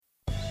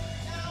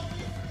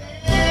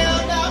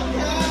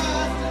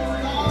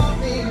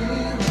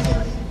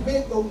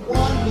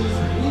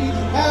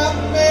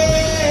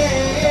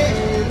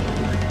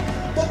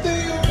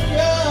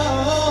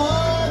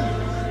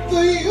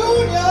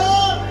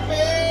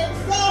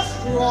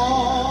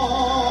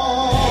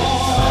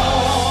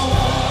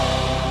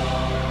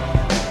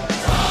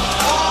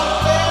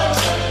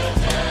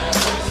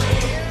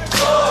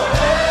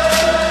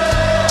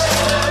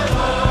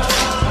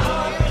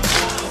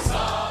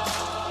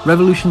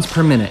Revolutions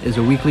Per Minute is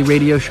a weekly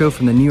radio show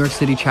from the New York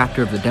City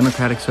chapter of the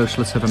Democratic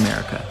Socialists of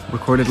America,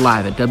 recorded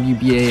live at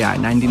WBAI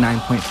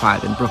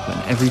 99.5 in Brooklyn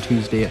every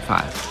Tuesday at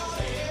 5.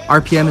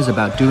 RPM is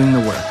about doing the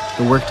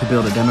work to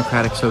build a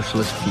democratic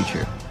socialist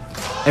future.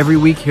 Every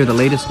week, hear the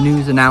latest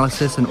news,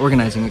 analysis, and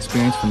organizing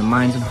experience from the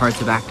minds and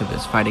hearts of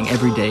activists fighting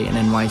every day in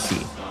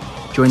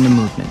NYC. Join the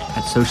movement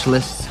at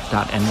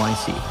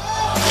socialists.nyc.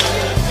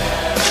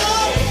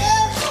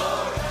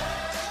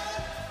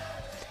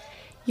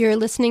 You're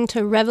listening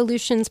to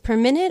Revolutions Per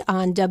Minute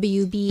on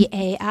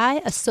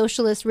WBAI, a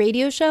socialist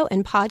radio show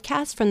and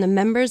podcast from the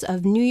members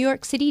of New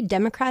York City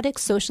Democratic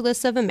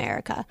Socialists of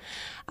America.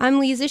 I'm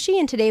Lee Zishi,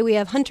 and today we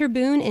have Hunter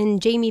Boone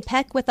and Jamie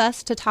Peck with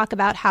us to talk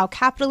about how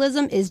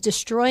capitalism is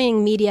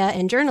destroying media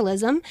and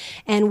journalism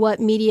and what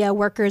media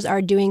workers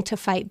are doing to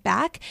fight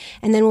back.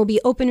 And then we'll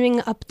be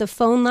opening up the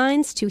phone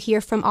lines to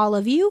hear from all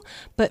of you.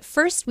 But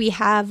first, we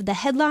have the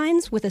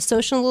headlines with a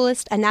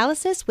socialist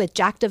analysis with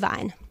Jack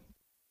Devine.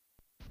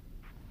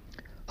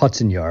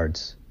 Hudson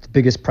Yards, the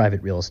biggest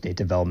private real estate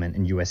development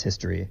in U.S.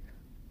 history,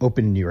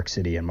 opened in New York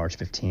City on March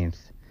 15th.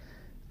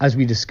 As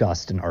we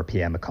discussed in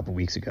RPM a couple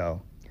weeks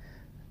ago,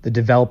 the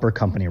developer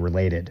company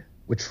Related,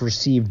 which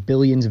received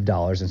billions of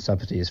dollars in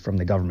subsidies from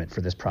the government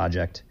for this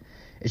project,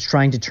 is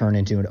trying to turn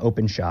into an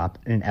open shop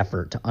in an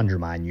effort to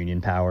undermine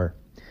union power.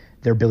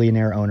 Their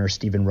billionaire owner,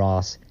 Stephen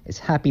Ross, is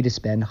happy to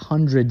spend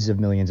hundreds of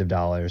millions of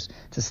dollars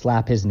to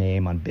slap his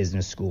name on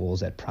business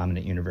schools at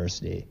prominent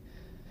university,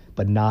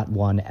 but not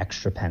one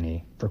extra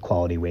penny for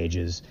quality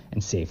wages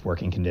and safe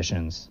working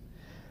conditions.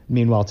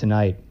 Meanwhile,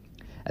 tonight,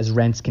 as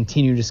rents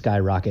continue to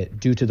skyrocket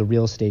due to the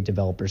real estate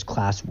developers'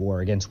 class war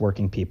against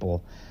working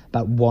people,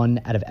 about 1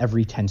 out of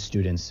every 10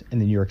 students in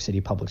the New York City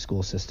public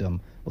school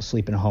system will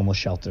sleep in a homeless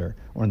shelter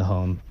or in the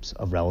homes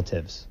of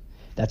relatives.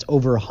 That's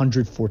over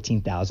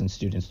 114,000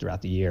 students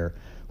throughout the year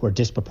who are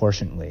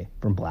disproportionately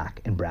from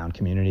Black and brown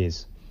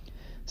communities.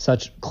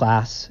 Such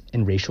class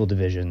and racial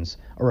divisions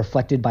are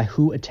reflected by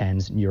who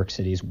attends New York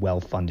City's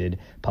well-funded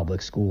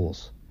public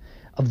schools.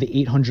 Of the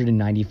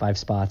 895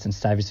 spots in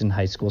Stuyvesant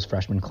High School's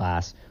freshman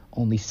class,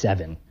 only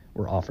 7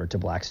 were offered to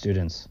Black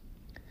students.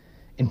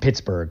 In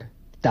Pittsburgh,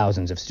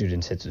 thousands of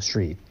students hit the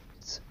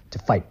streets to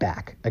fight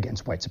back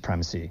against white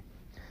supremacy.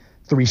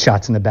 3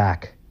 shots in the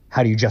back.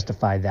 How do you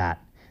justify that?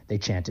 They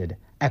chanted,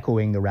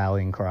 echoing the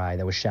rallying cry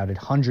that was shouted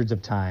hundreds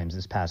of times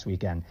this past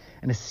weekend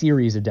in a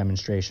series of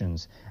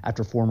demonstrations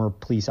after former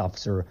police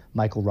officer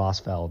Michael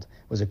Rosfeld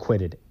was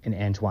acquitted in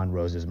Antoine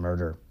Rose's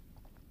murder.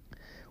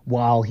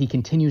 While he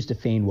continues to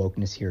feign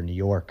wokeness here in New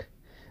York,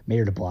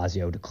 Mayor de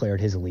Blasio declared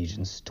his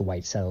allegiance to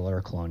white settler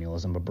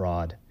colonialism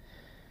abroad.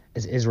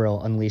 As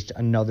Israel unleashed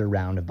another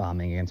round of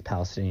bombing against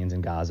Palestinians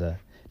in Gaza,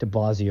 de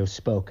Blasio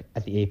spoke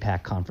at the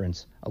AIPAC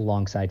conference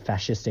alongside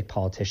fascistic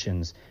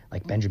politicians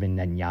like Benjamin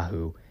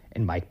Netanyahu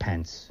and Mike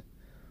Pence.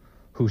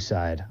 Whose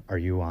side are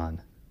you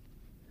on?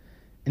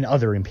 In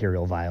other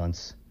imperial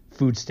violence,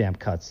 food stamp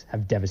cuts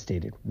have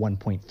devastated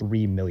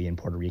 1.3 million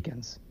Puerto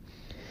Ricans.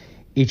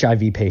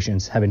 HIV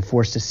patients have been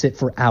forced to sit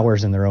for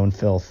hours in their own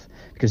filth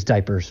because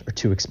diapers are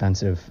too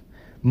expensive.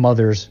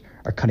 Mothers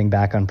are cutting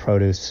back on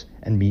produce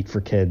and meat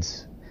for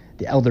kids.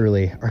 The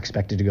elderly are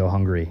expected to go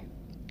hungry.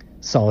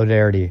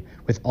 Solidarity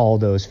with all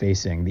those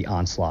facing the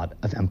onslaught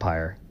of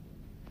empire.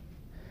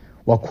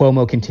 While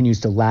Cuomo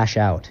continues to lash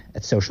out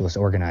at socialist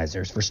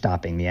organizers for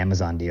stopping the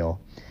Amazon deal,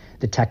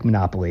 the tech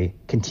monopoly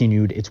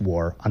continued its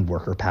war on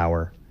worker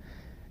power.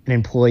 An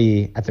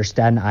employee at their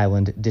Staten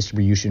Island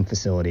distribution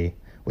facility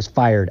was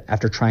fired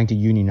after trying to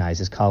unionize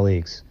his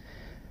colleagues.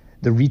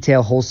 The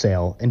Retail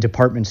Wholesale and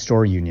Department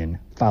Store Union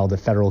filed a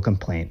federal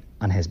complaint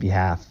on his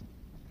behalf.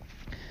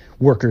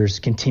 Workers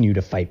continue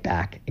to fight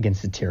back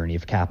against the tyranny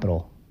of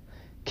capital.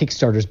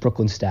 Kickstarter's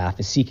Brooklyn staff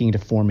is seeking to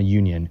form a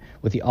union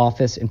with the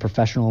Office and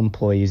Professional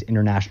Employees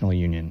International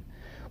Union,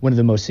 one of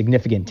the most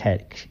significant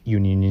tech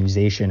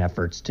unionization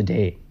efforts to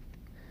date.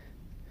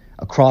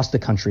 Across the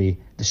country,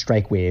 the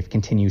strike wave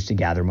continues to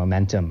gather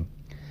momentum.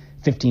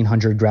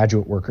 1,500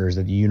 graduate workers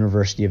at the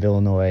University of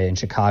Illinois in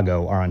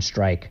Chicago are on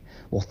strike,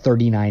 while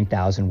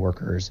 39,000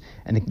 workers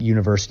in the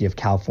University of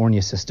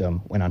California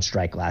system went on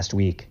strike last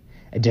week.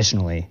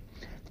 Additionally,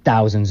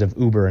 thousands of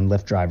Uber and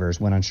Lyft drivers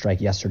went on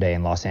strike yesterday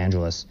in Los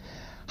Angeles,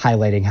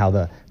 highlighting how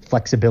the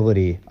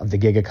flexibility of the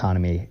gig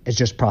economy is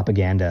just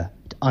propaganda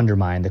to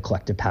undermine the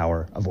collective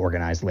power of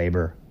organized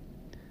labor.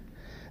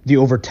 The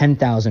over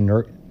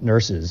 10,000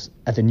 nurses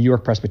at the New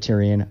York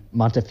Presbyterian,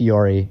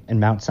 Montefiore, and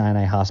Mount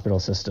Sinai hospital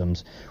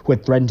systems who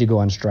had threatened to go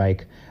on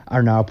strike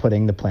are now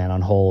putting the plan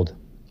on hold.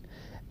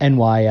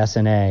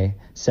 NYSNA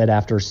said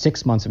after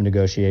 6 months of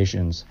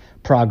negotiations,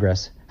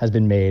 progress has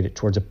been made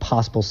towards a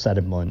possible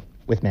settlement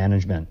with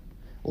management.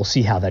 We'll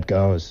see how that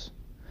goes.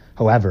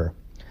 However,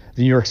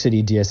 the New York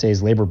City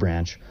DSA's labor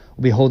branch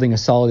will be holding a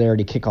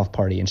solidarity kickoff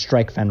party and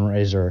strike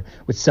fundraiser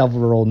with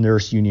several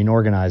nurse union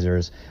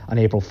organizers on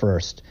April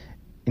 1st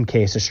in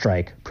case a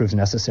strike proves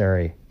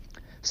necessary.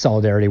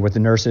 Solidarity with the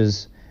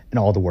nurses and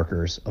all the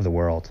workers of the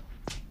world.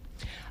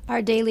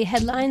 Our daily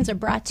headlines are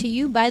brought to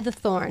you by The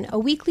Thorn, a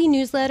weekly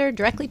newsletter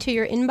directly to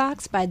your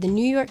inbox by the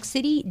New York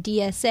City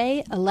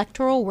DSA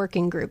Electoral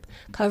Working Group,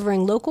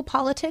 covering local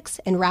politics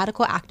and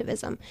radical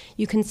activism.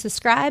 You can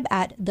subscribe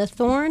at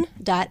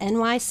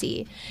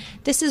thethorn.nyc.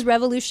 This is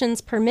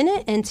Revolutions Per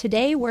Minute, and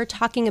today we're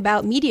talking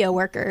about media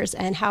workers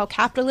and how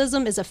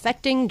capitalism is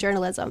affecting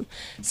journalism.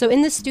 So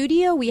in the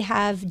studio, we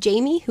have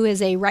Jamie, who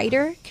is a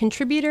writer,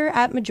 contributor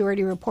at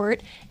Majority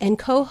Report, and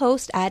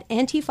co-host at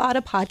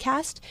Antifada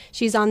Podcast.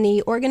 She's on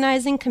the organizing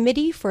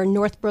committee for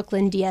North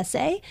Brooklyn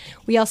DSA.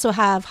 We also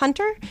have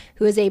Hunter,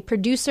 who is a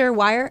producer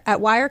at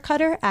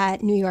Wirecutter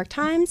at New York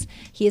Times.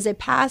 He is a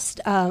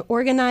past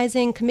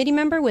organizing committee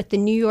member with the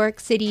New York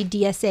City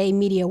DSA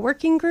Media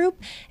Working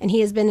Group, and he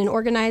has been an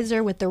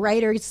organizer with the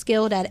Writers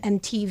Guild at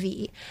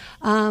MTV.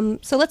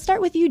 So let's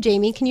start with you,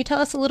 Jamie. Can you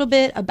tell us a little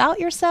bit about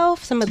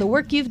yourself, some of the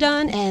work you've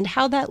done, and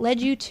how that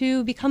led you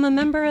to become a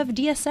member of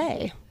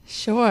DSA?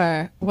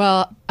 Sure.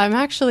 Well, I'm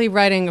actually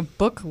writing a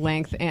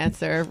book-length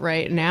answer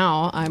right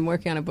now. I'm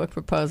working on a book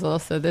proposal,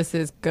 so this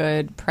is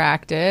good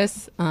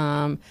practice.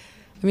 I've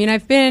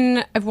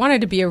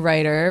wanted to be a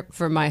writer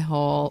for my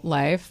whole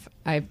life.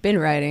 I've been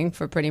writing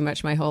for pretty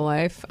much my whole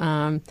life.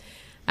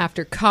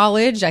 After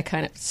college, I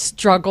kind of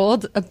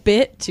struggled a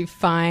bit to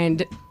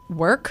find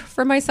work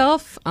for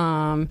myself.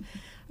 I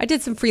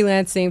did some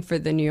freelancing for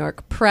the New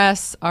York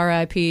Press,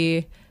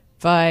 RIP,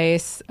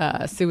 Vice,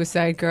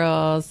 Suicide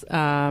Girls.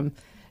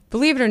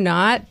 Believe it or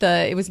not,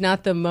 it was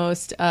not the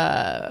most,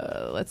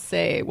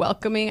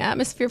 welcoming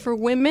atmosphere for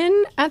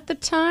women at the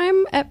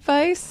time at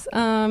Vice.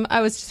 I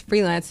was just a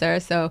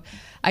freelancer, so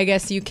I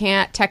guess you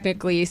can't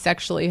technically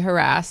sexually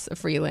harass a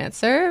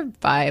freelancer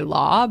by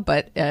law,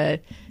 but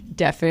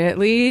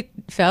definitely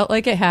felt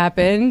like it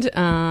happened.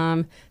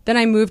 Then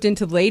I moved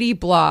into lady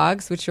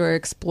blogs, which were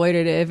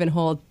exploitative in a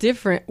whole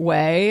different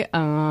way.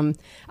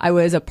 I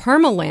was a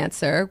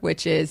permalancer,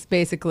 which is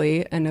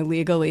basically an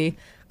illegally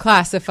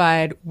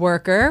classified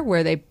worker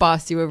where they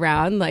boss you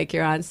around like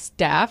you're on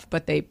staff,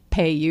 but they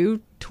pay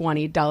you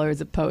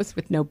 $20 a post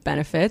with no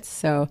benefits.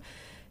 So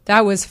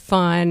that was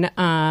fun.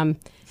 And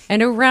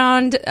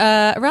around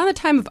the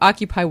time of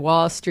Occupy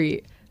Wall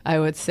Street, I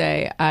would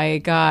say I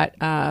got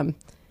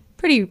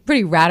pretty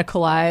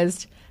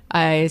radicalized.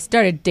 I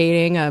started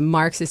dating a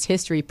Marxist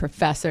history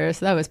professor,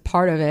 so that was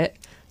part of it.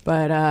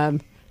 But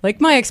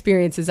my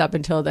experiences up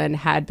until then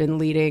had been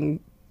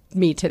leading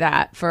me to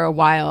that for a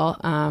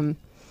while.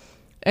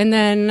 And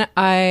then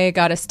I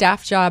got a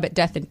staff job at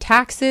Death and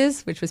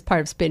Taxes, which was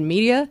part of Spin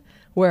Media,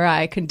 where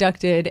I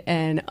conducted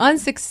an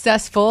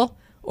unsuccessful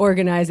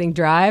organizing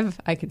drive.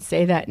 I can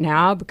say that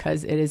now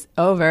because it is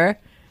over.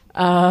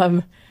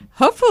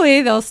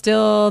 Hopefully they'll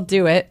still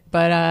do it,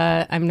 but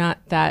I'm not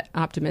that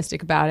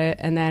optimistic about it.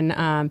 And then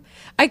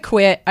I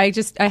quit. I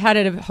had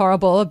a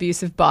horrible,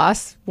 abusive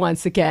boss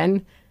once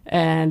again,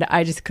 and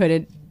I just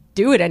couldn't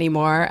do it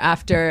anymore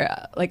after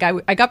I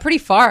got pretty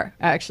far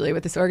actually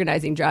with this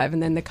organizing drive, and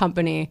then the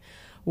company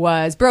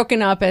was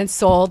broken up and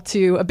sold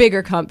to a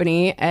bigger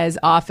company, as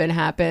often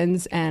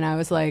happens, and I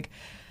was like,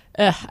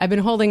 I've been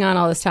holding on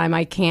all this time.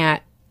 I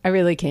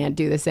really can't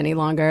do this any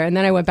longer. And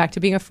then I went back to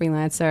being a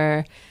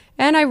freelancer,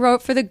 and I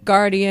wrote for The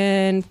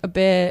Guardian a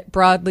bit,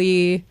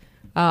 broadly,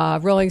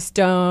 Rolling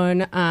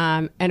Stone,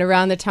 and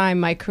around the time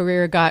my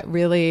career got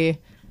really,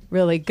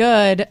 really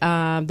good,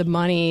 the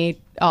money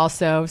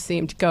also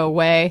seemed to go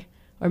away,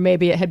 or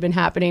maybe it had been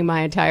happening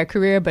my entire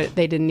career, but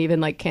they didn't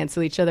even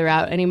cancel each other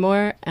out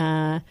anymore.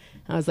 I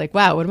was like,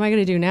 wow, what am I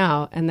going to do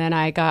now? And then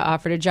I got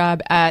offered a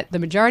job at The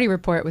Majority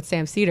Report with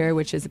Sam Seder,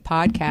 which is a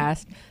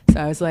podcast. So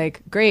I was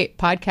like, great,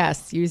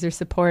 podcasts,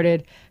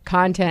 user-supported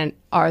content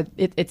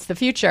it's the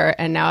future.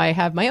 And now I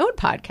have my own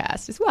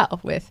podcast as well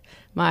with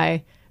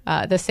my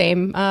the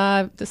same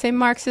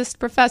Marxist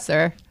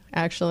professor,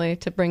 actually,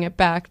 to bring it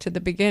back to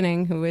the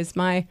beginning, who is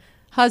my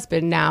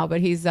husband now, but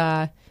he's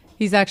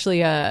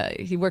actually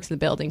he works in the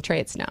building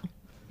trades now.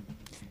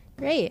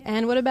 Great.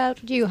 And what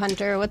about you,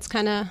 Hunter? What's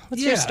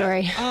your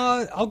story?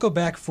 I'll go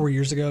back 4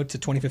 years ago to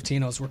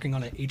 2015. I was working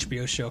on an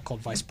HBO show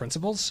called Vice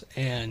Principals,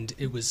 and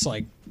it was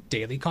like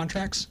daily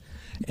contracts.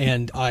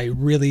 And I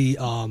really,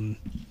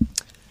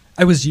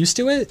 I was used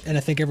to it, and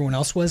I think everyone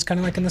else was kind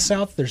of like in the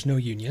South. There's no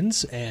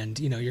unions, and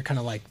you're kind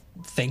of like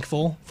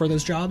thankful for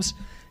those jobs.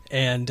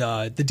 And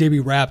the day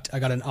we wrapped, I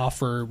got an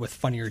offer with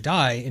Funny or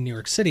Die in New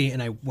York City,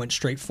 and I went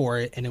straight for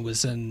it. And it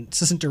was an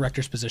assistant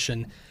director's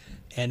position,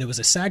 and it was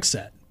a SAG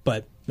set,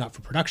 but not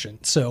for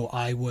production. So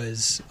I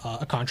was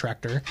a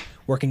contractor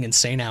working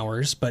insane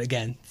hours, but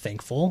again,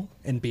 thankful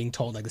and being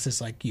told this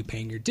is you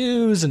paying your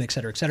dues and et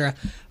cetera, et cetera.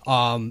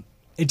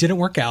 It didn't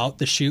work out.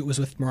 The shoot was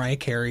with Mariah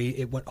Carey.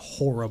 It went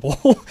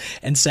horrible.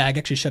 And SAG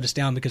actually shut us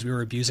down because we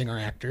were abusing our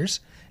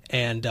actors.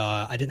 And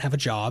I didn't have a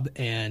job,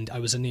 and I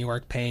was in New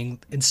York paying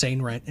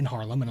insane rent in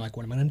Harlem, and I'm like,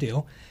 what am I going to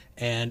do?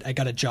 And I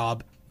got a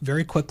job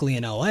very quickly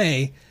in LA, but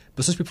it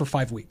was supposed to be for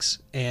 5 weeks,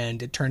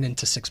 and it turned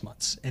into 6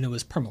 months, and it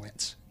was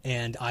permalance.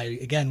 And I,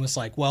 again, was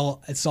like,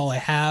 well, it's all I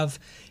have.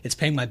 It's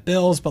paying my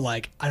bills, but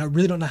I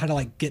really don't know how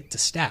to get to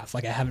staff.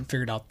 I haven't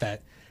figured out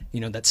that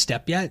that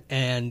step yet,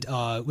 and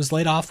was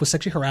laid off, was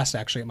sexually harassed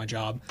actually at my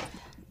job,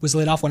 was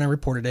laid off when I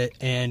reported it,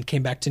 and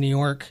came back to New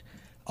York,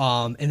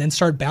 and then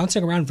started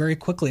bouncing around very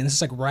quickly. And this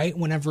is like right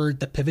whenever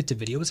the pivot to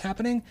video was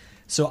happening.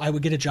 So I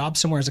would get a job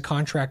somewhere as a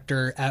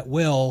contractor at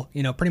will,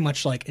 pretty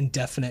much like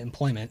indefinite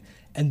employment.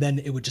 And then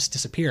it would just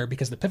disappear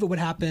because the pivot would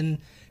happen,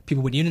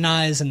 people would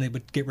unionize, and they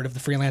would get rid of the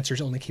freelancers,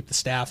 only keep the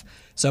staff.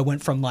 So I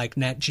went from like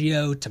Nat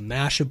Geo to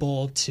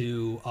Mashable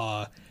to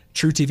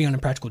True TV on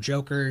Impractical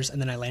Jokers, and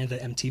then I landed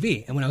at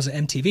MTV. And when I was at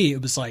MTV,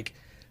 it was like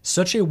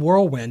such a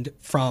whirlwind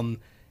from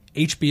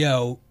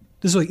HBO.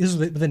 This was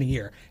within a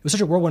year. It was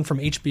such a whirlwind from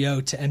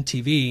HBO to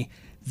MTV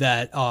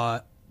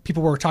that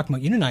people were talking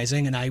about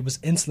unionizing, and I was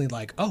instantly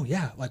like, oh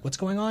yeah, like what's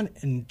going on?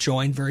 And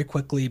joined very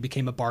quickly,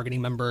 became a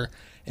bargaining member,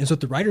 and was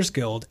with the Writers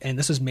Guild. And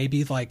this was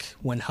maybe like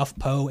when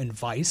HuffPo and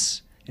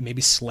Vice and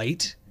maybe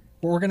Slate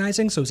were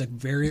organizing. So it was like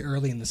very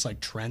early in this like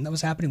trend that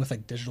was happening with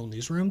like digital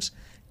newsrooms.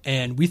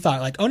 And we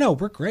thought like, oh no,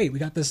 we're great. We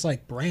got this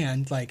like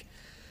brand, like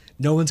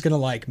no one's going to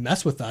like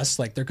mess with us.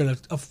 Like they're going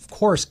to, of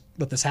course,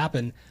 let this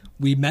happen.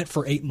 We met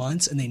for 8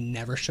 months and they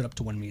never showed up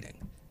to one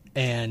meeting.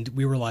 And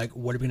we were like,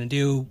 what are we going to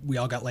do? We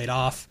all got laid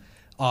off.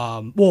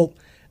 Well,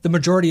 the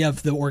majority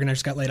of the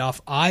organizers got laid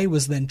off. I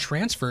was then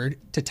transferred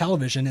to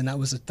television, and that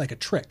was like a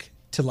trick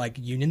to like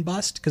union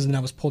bust, because then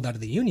I was pulled out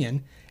of the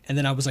union, and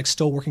then I was like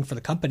still working for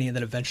the company, and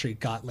then eventually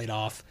got laid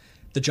off.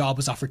 The job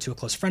was offered to a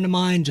close friend of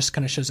mine, just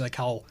kind of shows like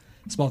how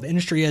small the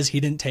industry is.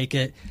 He didn't take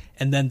it.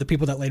 And then the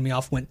people that laid me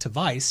off went to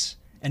Vice,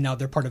 and now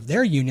they're part of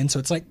their union. So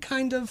it's like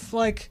kind of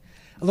like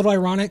a little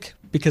ironic,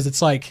 because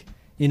it's like,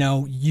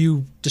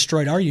 you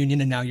destroyed our union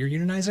and now you're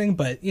unionizing,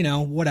 but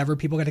whatever,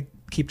 people got to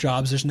keep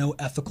jobs. There's no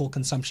ethical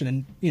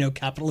consumption in,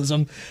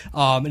 capitalism.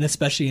 And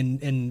especially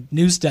in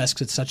news desks,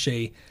 it's such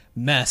a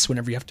mess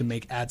whenever you have to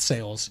make ad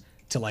sales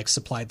to like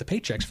supply the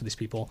paychecks for these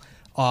people.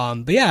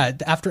 But yeah,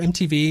 after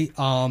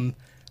MTV,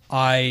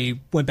 I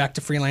went back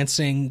to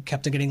freelancing,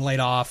 kept on getting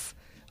laid off,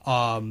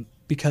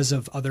 because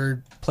of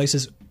other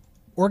places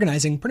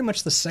organizing pretty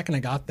much the second I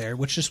got there,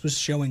 which just was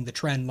showing the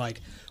trend. Like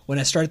when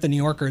I started the New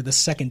Yorker, the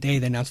second day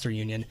they announced their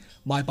union,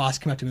 my boss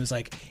came up to me and was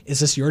like,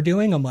 is this your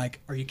doing? I'm like,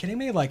 are you kidding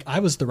me? Like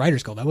I was the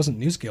Writers Guild. I wasn't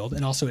News Guild.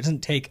 And also it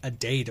doesn't take a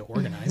day to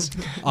organize.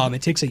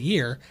 It takes a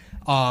year.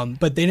 But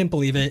they didn't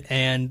believe it.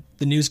 And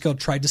the News Guild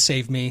tried to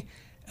save me,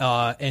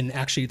 and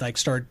actually like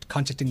started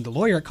contacting the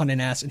lawyer at Condé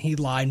Nast, and he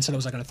lied and said I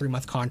was like on a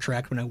 3-month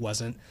contract when I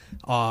wasn't.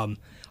 I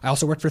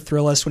also worked for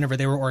Thrillist whenever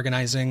they were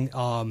organizing.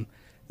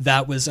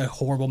 That was a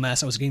horrible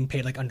mess. I was getting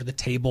paid like under the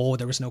table.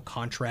 There was no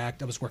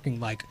contract. I was working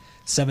like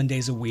 7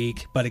 days a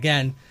week. But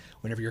again,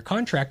 whenever you're a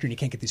contractor and you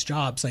can't get these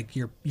jobs, like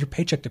you're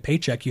paycheck to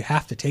paycheck, you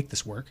have to take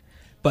this work.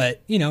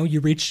 But, you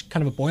reach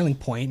kind of a boiling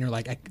point and you're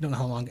like, I don't know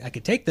how long I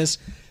could take this.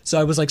 So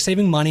I was like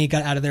saving money,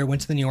 got out of there,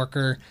 went to the New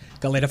Yorker,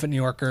 got laid off at New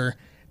Yorker,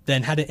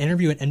 then had an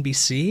interview at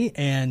NBC.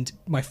 And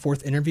my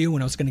 4th interview,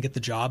 when I was going to get the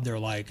job, they were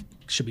like,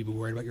 should we be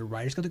worried about your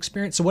Writers Guild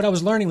experience? So what I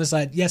was learning was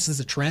that, yes, this is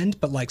a trend,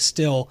 but like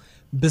still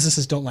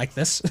businesses don't like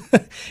this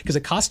because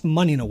it costs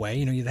money in a way.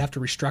 You have to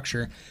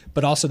restructure,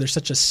 but also there's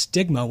such a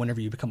stigma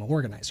whenever you become an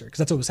organizer, because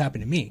that's what was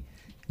happening to me.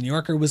 New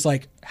Yorker was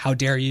like, how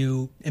dare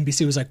you?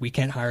 NBC was like, we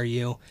can't hire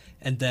you.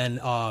 And then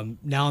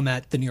now I'm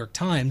at the New York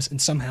Times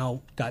and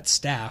somehow got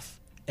staff,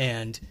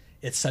 and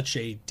it's such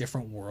a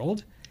different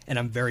world. And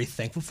I'm very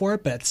thankful for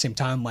it. But at the same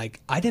time, like,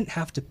 I didn't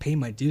have to pay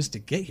my dues to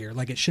get here.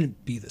 Like, it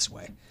shouldn't be this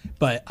way.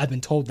 But I've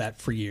been told that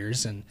for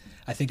years, and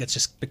I think it's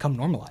just become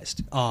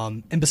normalized.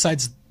 And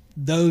besides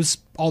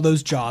all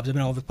those jobs, I've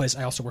been all over the place.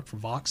 I also worked for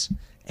Vox,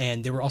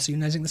 and they were also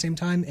unionizing at the same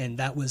time. And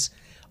that was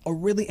a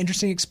really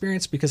interesting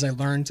experience, because I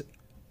learned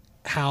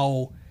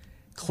how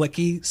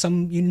cliquey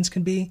some unions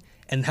can be,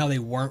 and how they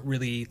weren't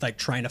really like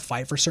trying to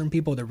fight for certain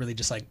people. They're really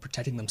just like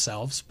protecting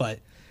themselves. But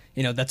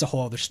that's a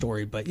whole other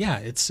story. But yeah,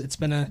 it's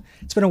been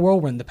a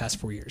whirlwind the past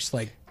 4 years,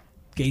 like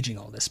gauging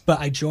all this. But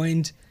I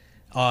joined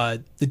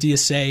the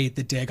DSA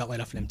the day I got laid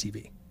off at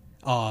MTV,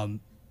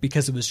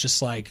 because it was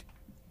just like,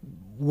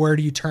 where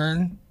do you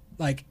turn?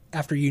 Like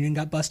after union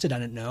got busted, I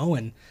didn't know,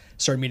 and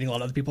started meeting a lot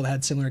of other people that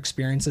had similar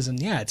experiences.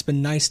 And yeah, it's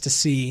been nice to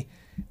see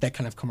that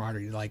kind of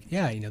camaraderie. Like,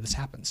 yeah, this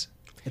happens.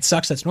 It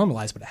sucks that's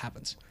normalized, but it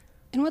happens.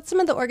 And what's some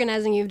of the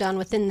organizing you've done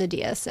within the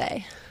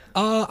DSA?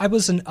 I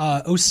was an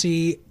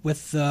OC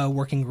with the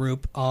working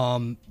group.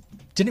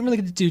 Didn't really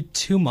get to do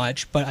too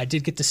much, but I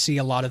did get to see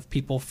a lot of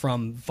people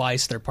from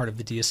Vice, they're part of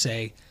the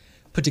DSA,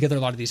 put together a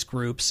lot of these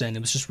groups, and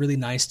it was just really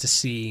nice to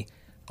see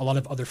a lot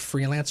of other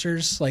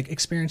freelancers like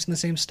experiencing the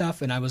same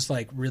stuff. And I was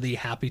like really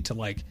happy to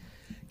like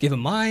give them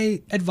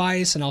my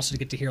advice, and also to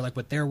get to hear like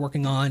what they're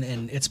working on.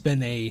 And it's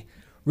been a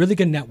really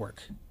good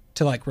network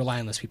to like rely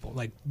on those people.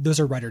 Like those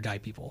are ride or die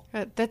people.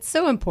 That's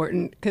so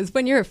important, because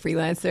when you're a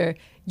freelancer,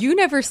 you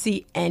never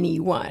see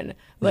anyone.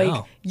 Like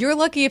No. You're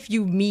lucky if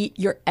you meet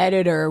your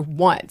editor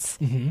once.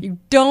 Mm-hmm. You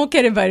don't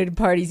get invited to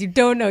parties. You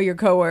don't know your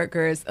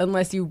coworkers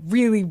unless you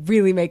really,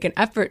 really make an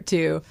effort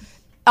to.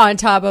 On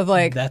top of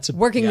like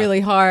working really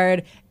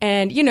hard.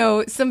 And,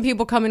 some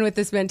people come in with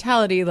this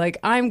mentality like,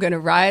 I'm going to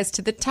rise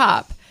to the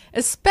top,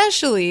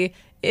 especially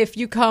if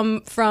you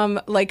come from,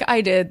 like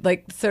I did,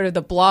 like sort of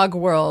the blog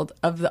world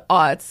of the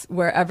aughts,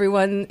 where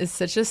everyone is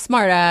such a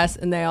smartass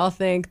and they all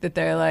think that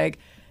they're like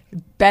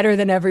better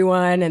than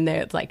everyone, and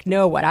they're like,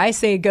 no, what I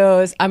say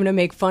goes, I'm going to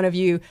make fun of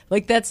you.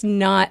 Like, that's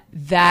not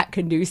that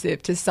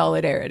conducive to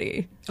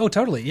solidarity. Oh,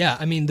 totally. Yeah.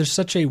 I mean, there's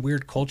such a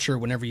weird culture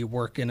whenever you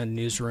work in a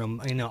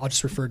newsroom. I'll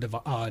just refer to,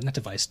 not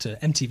Device, to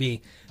MTV.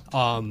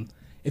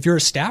 If you're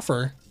a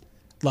staffer,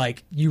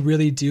 like, you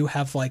really do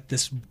have like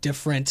this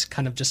different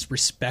kind of just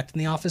respect in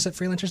the office that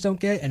freelancers don't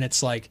get. And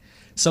it's like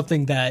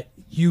something that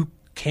you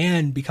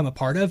can become a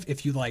part of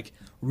if you like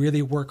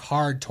really work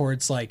hard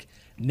towards like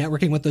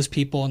networking with those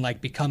people and like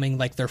becoming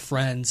like their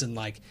friends. And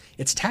like,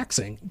 it's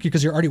taxing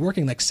because you're already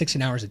working like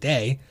 16 hours a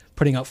day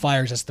putting out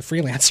fires as the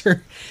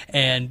freelancer,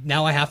 and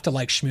now I have to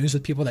like schmooze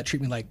with people that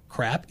treat me like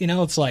crap.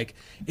 It's like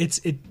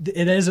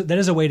that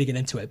is a way to get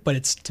into it, but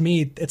it's, to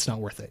me, it's not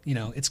worth it.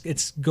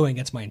 It's going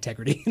against my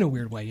integrity in a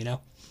weird way.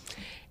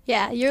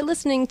 Yeah, you're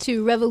listening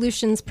to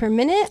Revolutions Per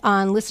Minute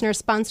on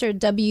listener-sponsored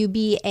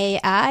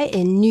WBAI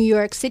in New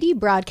York City,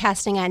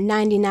 broadcasting at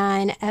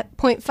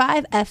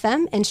 99.5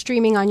 FM and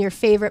streaming on your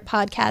favorite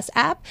podcast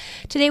app.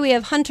 Today we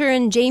have Hunter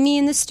and Jamie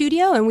in the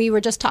studio, and we were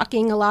just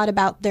talking a lot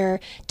about their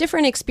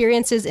different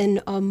experiences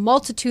in a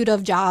multitude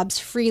of jobs,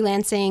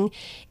 freelancing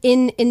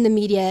in the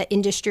media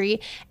industry.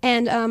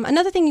 And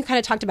another thing you kind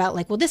of talked about,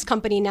 like, well, this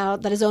company now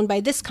that is owned by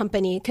this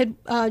company. Could,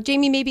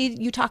 Jamie, maybe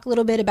you talk a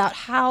little bit about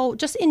how,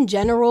 just in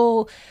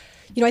general,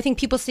 I think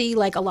people see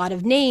like a lot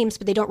of names,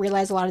 but they don't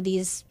realize a lot of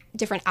these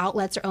different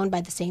outlets are owned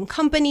by the same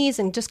companies,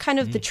 and just kind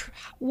of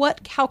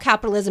how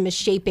capitalism is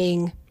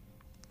shaping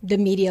the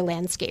media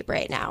landscape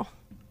right now.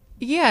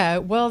 Yeah,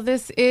 well,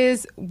 this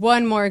is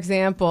one more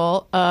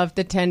example of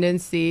the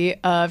tendency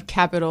of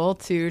capital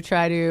to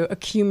try to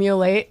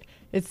accumulate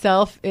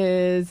itself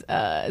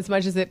as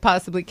much as it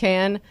possibly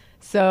can.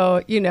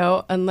 So,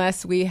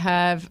 unless we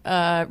have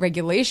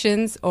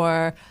regulations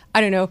or,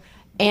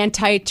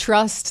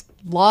 antitrust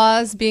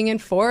laws being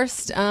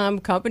enforced,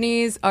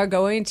 companies are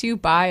going to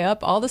buy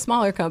up all the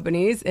smaller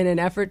companies in an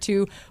effort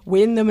to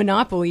win the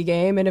monopoly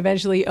game and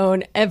eventually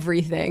own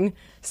everything.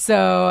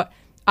 So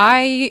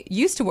I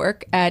used to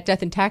work at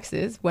Death and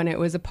Taxes when it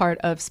was a part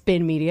of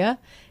Spin Media.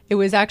 It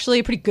was actually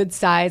a pretty good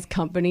sized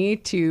company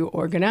to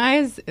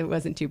organize. It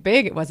wasn't too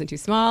big. It wasn't too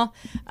small.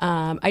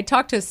 I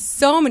talked to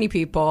so many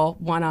people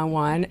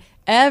one-on-one.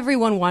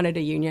 Everyone wanted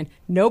a union.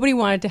 Nobody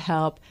wanted to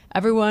help.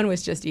 Everyone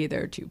was just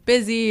either too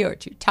busy or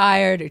too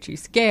tired or too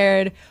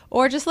scared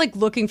or just like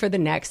looking for the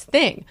next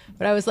thing.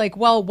 But I was like,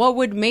 well, what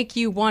would make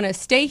you want to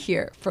stay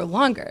here for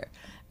longer?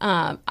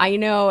 I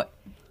know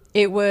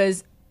it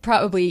was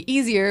probably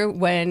easier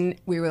when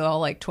we were all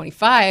like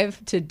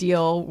 25 to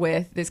deal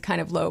with this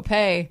kind of low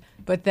pay.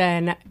 But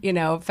then,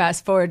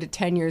 fast forward to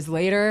 10 years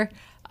later,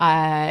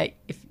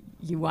 if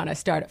you want to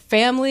start a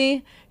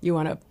family, you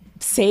want to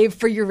save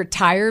for your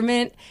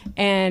retirement,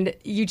 and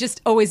you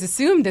just always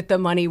assumed that the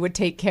money would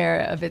take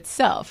care of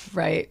itself,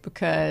 right?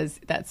 Because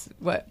that's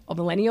what all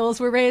millennials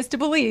were raised to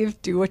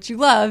believe. Do what you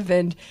love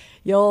and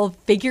you'll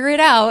figure it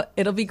out.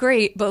 It'll be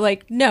great. But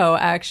like, no,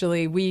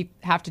 actually, we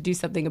have to do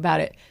something about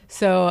it.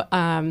 So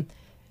I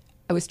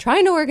was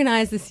trying to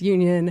organize this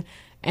union,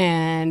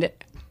 and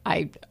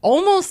I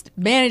almost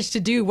managed to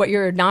do what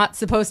you're not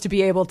supposed to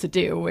be able to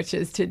do, which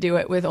is to do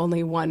it with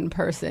only one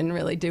person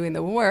really doing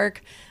the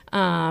work.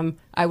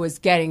 I was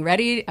getting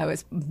ready. I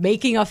was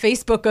making a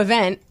Facebook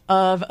event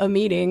of a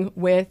meeting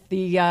with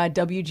the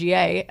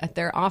WGA at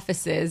their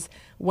offices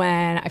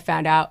when I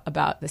found out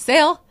about the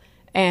sale.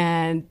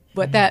 And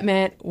what that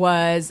meant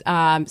was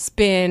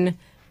Spin,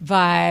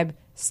 Vibe,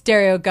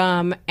 Stereo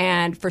Gum,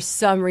 and for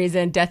some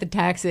reason, Death and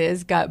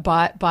Taxes got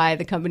bought by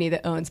the company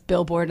that owns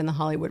Billboard and The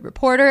Hollywood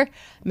Reporter,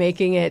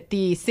 making it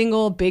the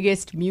single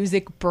biggest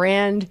music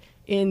brand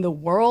in the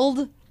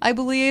world, I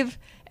believe.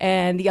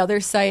 And the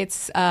other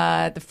sites,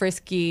 the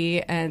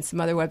Frisky and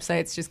some other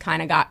websites, just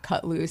kind of got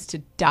cut loose to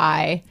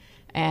die.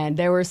 And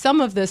there were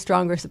some of the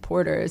stronger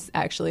supporters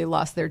actually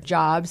lost their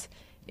jobs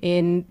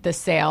in the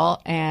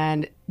sale.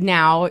 And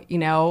now,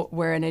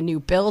 we're in a new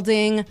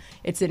building.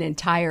 It's an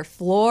entire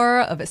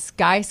floor of a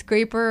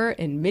skyscraper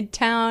in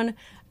Midtown.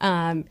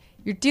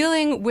 You're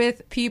dealing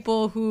with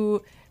people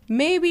who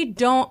maybe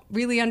don't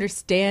really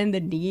understand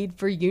the need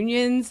for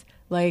unions.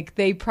 Like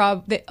a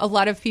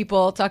lot of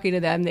people talking to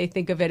them, they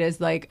think of it as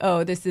like,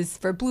 oh, this is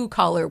for blue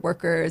collar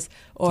workers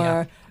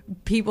or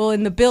people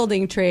in the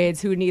building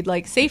trades who need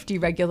like safety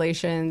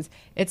regulations.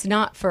 It's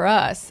not for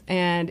us.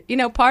 And,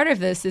 part of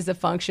this is a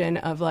function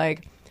of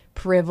like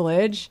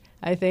privilege.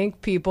 I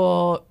think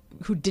people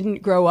who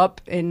didn't grow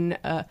up in,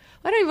 I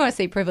don't even want to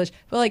say privilege,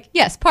 but like,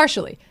 yes,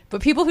 partially.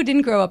 But people who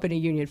didn't grow up in a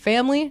union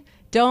family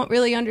don't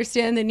really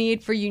understand the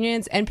need for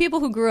unions. And people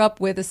who grew up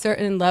with a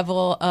certain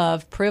level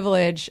of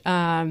privilege,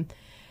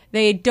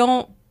 they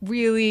don't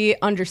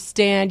really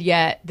understand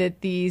yet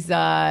that these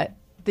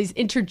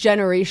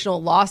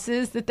intergenerational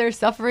losses that they're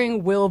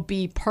suffering will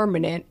be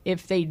permanent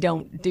if they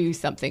don't do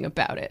something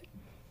about it.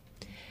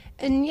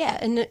 And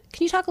can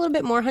you talk a little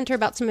bit more, Hunter,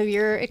 about some of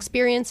your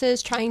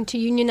experiences trying to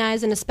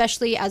unionize, and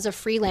especially as a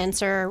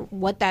freelancer,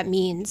 what that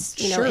means,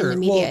 in the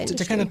media industry?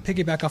 To kind of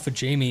piggyback off of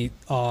Jamie,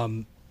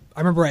 I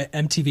remember at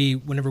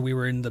MTV, whenever we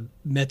were in the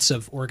midst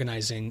of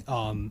organizing,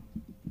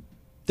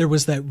 there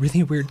was that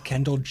really weird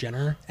Kendall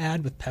Jenner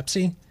ad with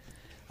Pepsi,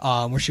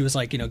 where she was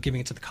like, giving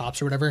it to the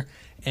cops or whatever.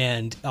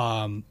 And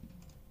I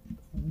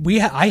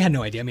had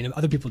no idea. I mean,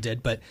 other people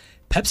did, but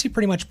Pepsi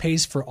pretty much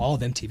pays for all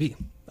of MTV.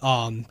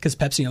 Because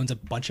Pepsi owns a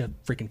bunch of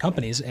freaking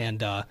companies,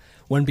 and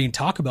one being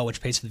Taco Bell, which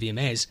pays for the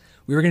VMAs,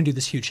 we were going to do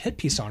this huge hit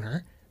piece on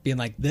her, being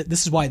like,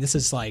 this is why this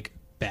is like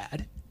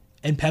bad.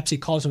 And Pepsi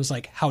calls and was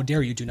like, how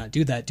dare you, do not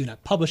do that, do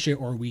not publish it,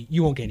 or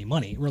you won't get any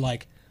money. We're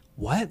like,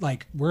 what?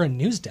 Like, we're a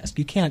news desk.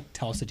 You can't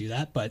tell us to do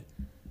that. But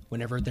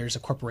whenever there's a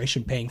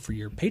corporation paying for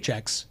your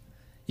paychecks,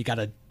 you got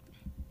to,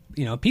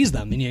 appease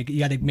them, and you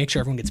got to make sure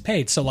everyone gets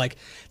paid. So like,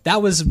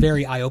 that was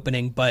very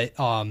eye-opening, but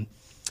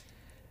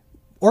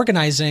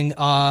organizing,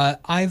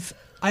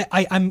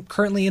 I'm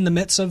currently in the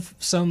midst of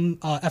some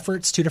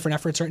efforts, 2 different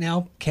efforts right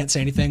now. Can't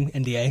say anything,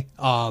 NDA.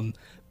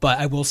 But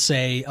I will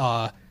say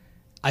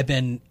I've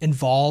been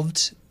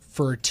involved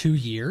for 2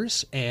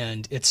 years,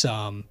 and it's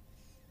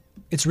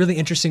really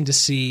interesting to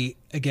see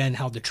again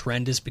how the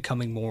trend is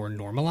becoming more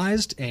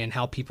normalized, and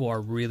how people are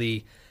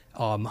really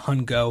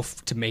hun-go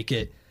to make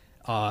it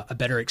a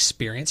better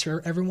experience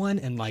for everyone.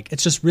 And like,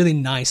 it's just really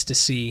nice to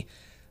see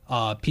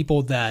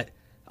people that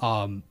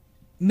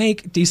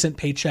make decent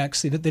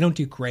paychecks. They don't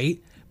do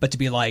great, but to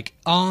be like,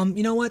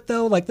 you know what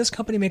though? Like, this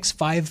company makes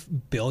 $5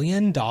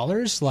 billion.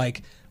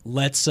 Like,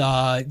 let's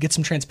get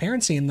some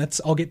transparency and let's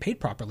all get paid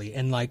properly.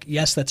 And like,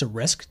 yes, that's a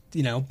risk,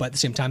 but at the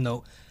same time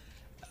though,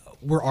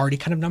 we're already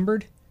kind of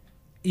numbered,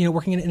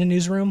 working in a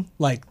newsroom.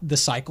 Like, the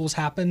cycles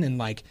happen, and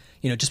like,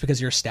 just because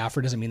you're a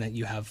staffer doesn't mean that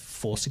you have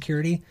full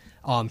security.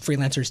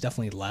 Freelancers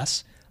definitely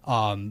less.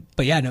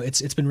 But yeah, no,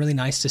 it's been really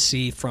nice to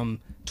see from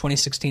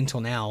 2016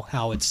 till now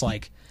how it's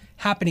like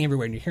happening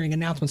everywhere, and you're hearing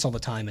announcements all the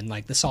time, and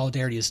like the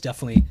solidarity is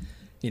definitely,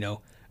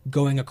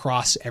 going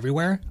across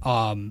everywhere.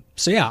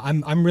 So yeah,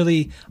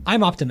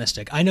 I'm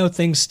optimistic. I know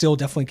things still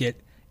definitely get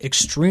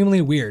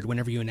extremely weird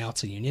whenever you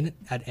announce a union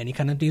at any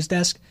kind of news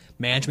desk.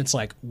 Management's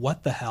like,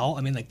 what the hell?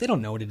 I mean, like, they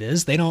don't know what it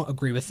is. They don't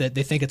agree with it.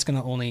 They think it's going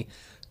to only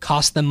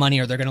cost them money,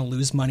 or they're going to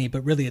lose money.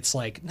 But really, it's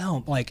like,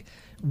 no, like,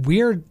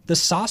 we're the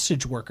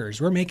sausage workers.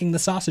 We're making the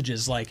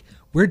sausages. Like,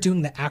 we're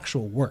doing the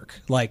actual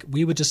work. Like,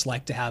 we would just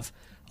like to have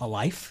a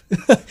life.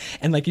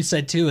 And like you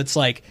said too, it's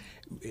like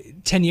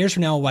 10 years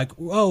from now, like,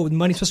 oh, the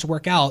money's supposed to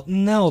work out.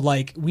 No,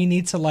 like, we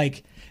need to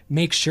like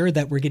make sure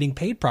that we're getting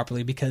paid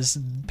properly, because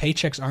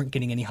paychecks aren't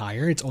getting any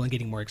higher. It's only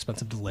getting more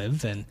expensive to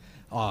live. And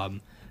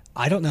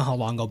I don't know how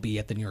long I'll be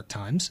at the New York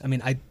Times. I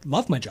mean, I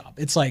love my job.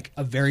 It's like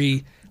a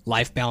very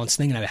life balance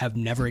thing, and I have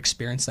never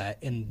experienced that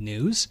in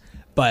news,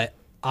 but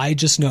I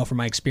just know from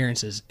my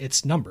experiences,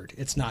 it's numbered.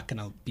 It's not going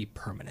to be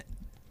permanent.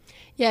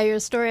 Yeah, your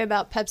story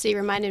about Pepsi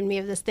reminded me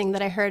of this thing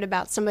that I heard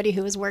about somebody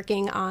who was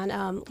working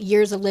on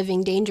Years of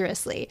Living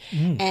Dangerously.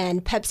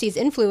 And Pepsi's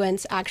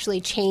influence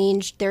actually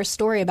changed their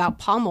story about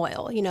palm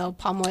oil.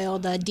 Palm oil,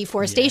 the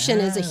deforestation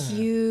is a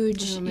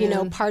huge,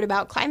 part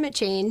about climate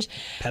change.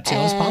 Pepsi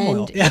loves palm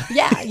oil.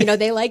 Yeah,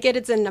 they like it.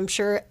 It's in, I'm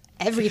sure,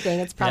 everything.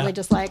 It's probably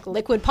just like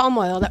liquid palm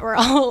oil that we're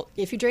all,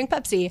 if you drink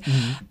Pepsi.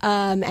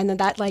 And then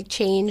that like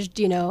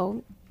changed,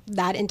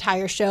 that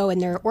entire show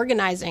and their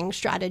organizing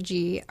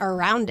strategy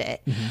around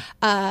it.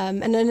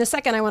 And then in a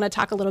second, I want to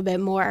talk a little bit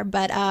more.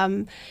 But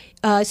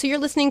so you're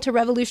listening to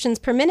Revolutions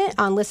Per Minute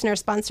on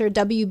listener-sponsored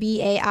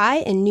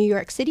WBAI in New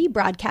York City,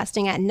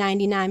 broadcasting at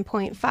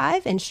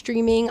 99.5 and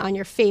streaming on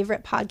your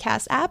favorite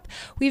podcast app.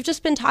 We've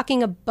just been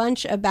talking a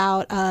bunch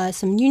about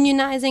some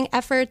unionizing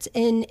efforts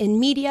in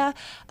media.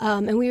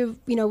 And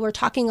we're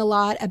talking a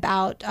lot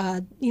about,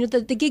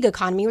 the gig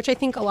economy, which I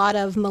think a lot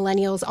of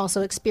millennials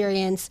also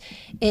experience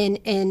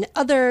in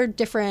other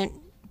different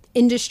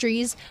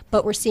industries,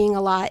 but we're seeing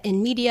a lot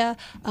in media.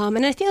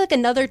 And I feel like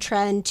another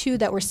trend, too,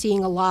 that we're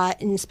seeing a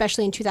lot, and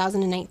especially in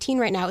 2019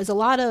 right now, is a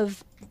lot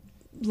of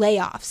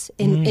layoffs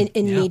in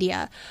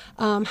media.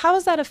 How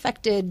has that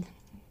affected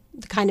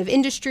the kind of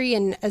industry,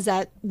 and does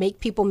that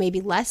make people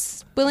maybe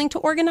less willing to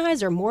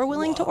organize or more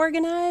willing to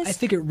organize? I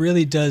think it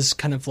really does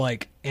kind of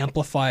like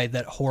amplify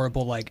that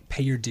horrible like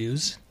pay your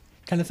dues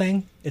kind of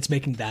thing. It's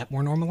making that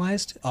more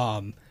normalized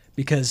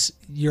because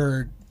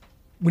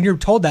when you're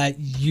told that,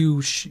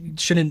 you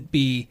shouldn't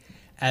be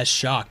as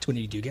shocked when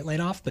you do get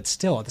laid off, but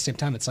still at the same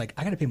time, it's like,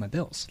 I got to pay my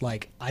bills.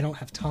 Like, I don't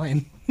have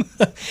time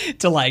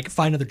to like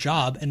find another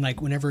job. And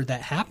like, whenever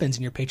that happens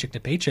and you're paycheck to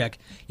paycheck,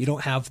 you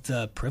don't have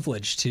the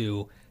privilege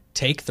to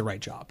take the right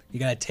job. You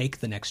got to take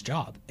the next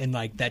job. And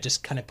like, that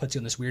just kind of puts you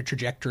on this weird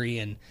trajectory.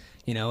 And,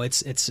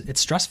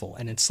 it's stressful,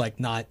 and it's like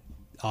not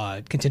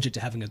contingent to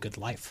having a good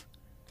life.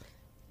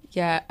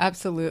 Yeah,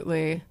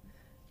 absolutely.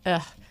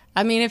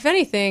 I mean, if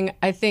anything,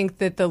 I think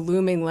that the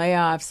looming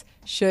layoffs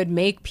should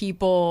make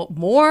people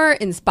more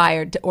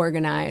inspired to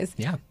organize.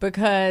 Yeah.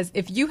 Because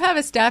if you have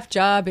a staff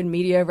job in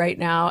media right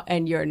now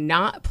and you're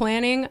not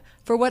planning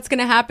for what's going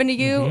to happen to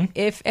you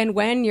if and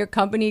when your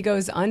company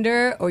goes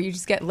under, or you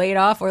just get laid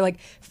off, or like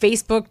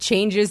Facebook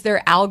changes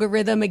their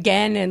algorithm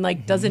again and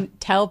like doesn't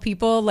tell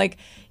people, like,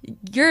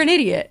 you're an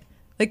idiot.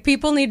 Like,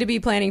 people need to be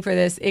planning for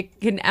this. It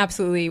can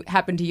absolutely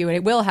happen to you, and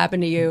it will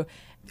happen to you.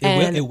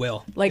 It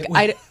will. Like, It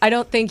will. I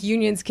don't think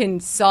unions can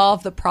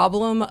solve the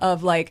problem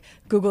of like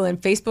Google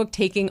and Facebook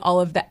taking all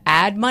of the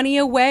ad money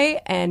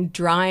away and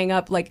drying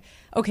up. Like,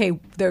 okay,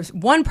 there's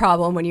one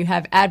problem when you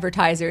have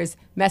advertisers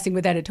messing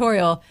with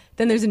editorial.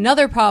 Then there's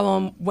another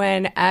problem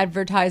when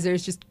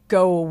advertisers just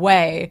go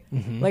away.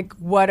 Like,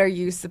 what are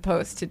you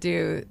supposed to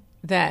do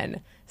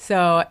then?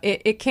 So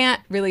it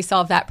can't really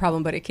solve that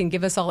problem, but it can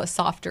give us all a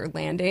softer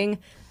landing.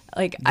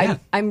 Like, Yeah.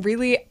 I'm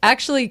really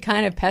actually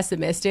kind of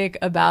pessimistic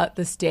about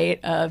the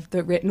state of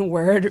the written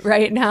word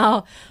right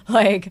now.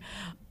 Like,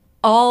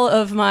 all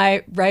of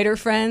my writer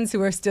friends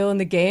who are still in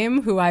the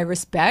game, who I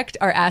respect,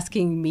 are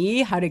asking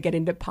me how to get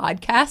into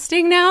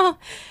podcasting now.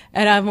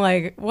 And I'm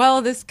like,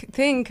 well, this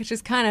thing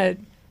just kind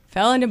of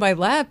fell into my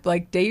lap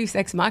like Deus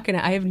Ex Machina.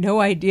 I have no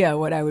idea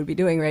what I would be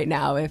doing right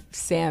now if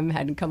Sam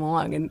hadn't come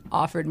along and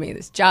offered me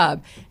this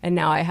job. And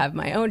now I have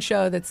my own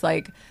show that's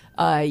like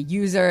a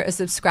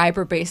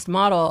subscriber-based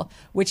model,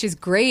 which is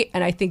great.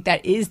 And I think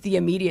that is the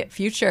immediate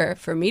future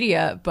for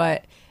media.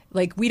 But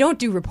like, we don't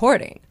do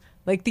reporting.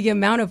 Like, the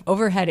amount of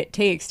overhead it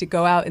takes to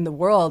go out in the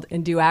world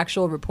and do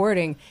actual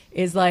reporting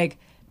is like,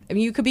 I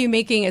mean, you could be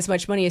making as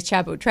much money as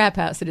Chapo Trap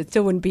House and it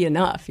still wouldn't be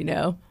enough, you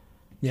know?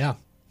 Yeah.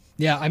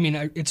 Yeah, I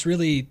mean, it's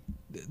really,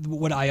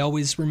 what I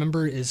always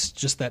remember is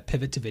just that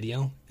pivot to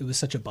video. It was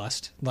such a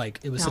bust. Like,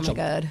 it was Oh my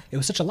God. It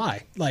was such a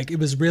lie. Like, it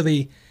was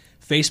really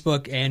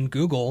Facebook and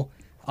Google,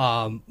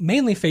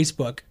 mainly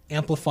Facebook,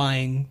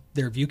 amplifying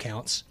their view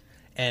counts.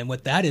 And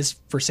what that is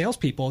for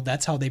salespeople,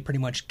 that's how they pretty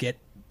much get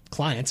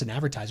clients and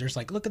advertisers.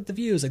 Like, look at the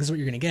views. Like, this is what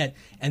you're going to get.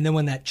 And then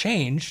when that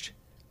changed,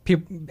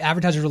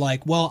 advertisers were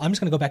like, well, I'm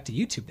just going to go back to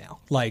YouTube now.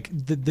 Like,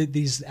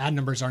 these ad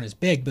numbers aren't as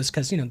big, but it's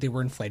because, they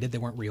were inflated. They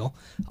weren't real.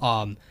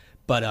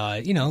 But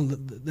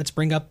let's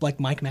bring up like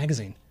Mike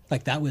Magazine.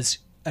 Like, that was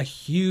a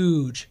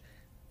huge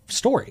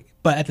story.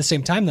 But at the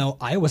same time, though,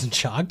 I wasn't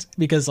shocked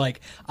because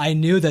like I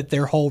knew that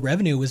their whole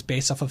revenue was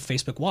based off of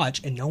Facebook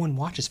Watch, and no one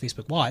watches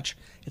Facebook Watch.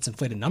 It's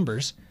inflated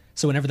numbers.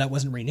 So whenever that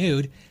wasn't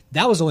renewed,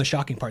 that was the only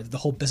shocking part, that the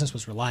whole business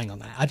was relying on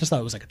that. I just thought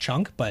it was like a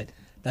chunk, but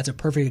that's a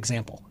perfect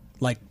example.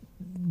 Like,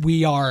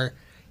 we are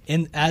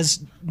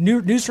as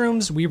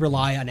newsrooms, we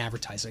rely on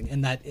advertising,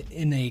 and that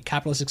in a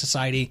capitalistic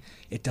society,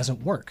 it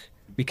doesn't work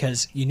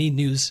because you need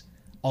news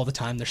all the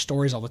time. There's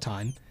stories all the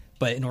time,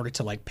 but in order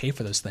to like pay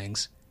for those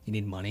things, you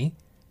need money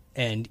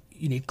and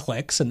you need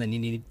clicks, and then you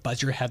need to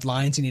buzz your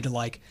headlines. You need to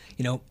like,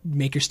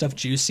 make your stuff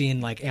juicy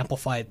and like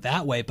amplify it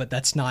that way. But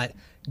that's not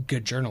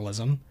good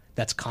journalism.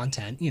 That's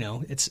content.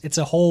 It's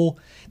a whole,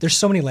 there's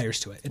so many layers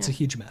to it. It's a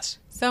huge mess.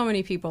 So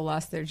many people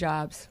lost their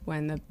jobs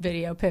when the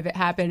video pivot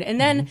happened. And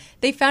then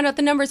they found out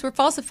the numbers were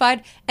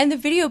falsified, and the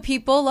video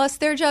people lost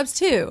their jobs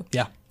too.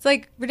 Yeah. It's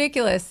like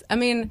ridiculous. I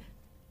mean,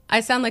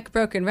 I sound like a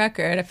broken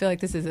record. I feel like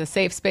this is a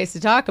safe space to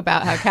talk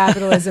about how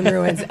capitalism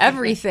ruins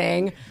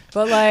everything.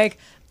 But like,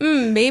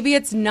 maybe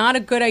it's not a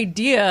good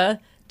idea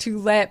to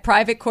let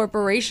private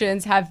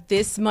corporations have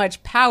this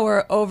much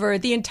power over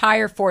the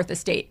entire fourth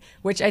estate,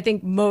 which I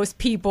think most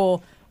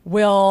people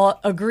will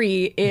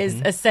agree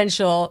is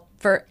essential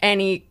for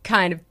any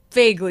kind of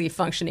vaguely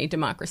functioning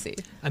democracy.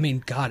 I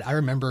mean, God, I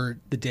remember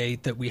the day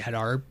that we had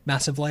our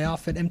massive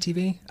layoff at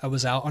MTV. I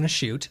was out on a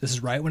shoot. This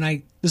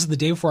is the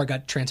day before I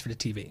got transferred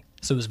to TV.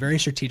 So it was very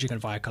strategic on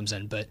Viacom's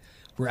end, but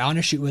we're out on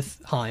a shoot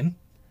with Haim,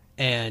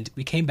 and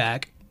we came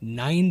back,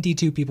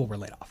 92 people were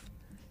laid off.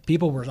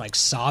 People were like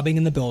sobbing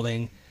in the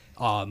building,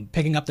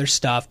 picking up their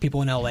stuff.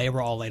 People in LA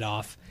were all laid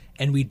off.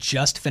 And we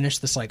just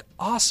finished this like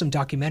awesome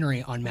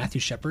documentary on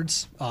Matthew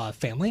Shepard's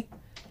family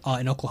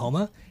in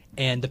Oklahoma.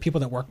 And the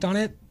people that worked on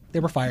it, they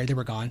were fired. They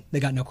were gone. They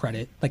got no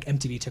credit. Like,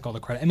 MTV took all the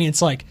credit. I mean,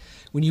 it's like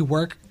when you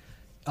work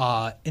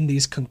in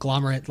these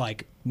conglomerate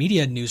like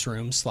media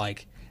newsrooms,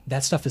 like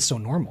that stuff is so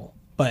normal.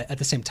 But at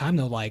the same time,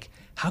 though, like,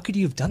 how could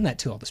you have done that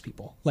to all these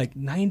people? Like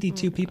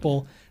 92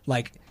 people,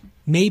 like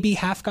maybe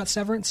half got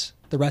severance,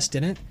 the rest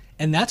didn't.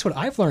 And that's what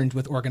I've learned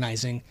with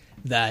organizing,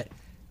 that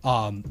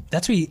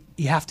that's what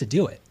you have to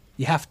do it.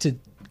 You have to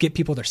get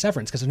people their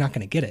severance because they're not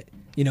going to get it.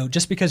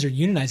 Just because you're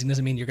unionizing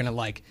doesn't mean you're going to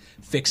like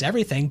fix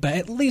everything, but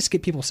at least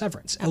get people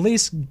severance. At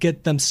least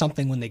get them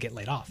something when they get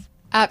laid off.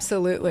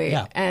 Absolutely.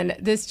 Yeah. And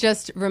this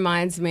just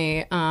reminds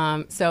me,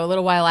 so a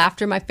little while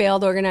after my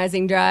failed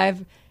organizing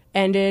drive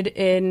ended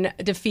in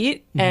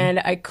defeat, and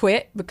I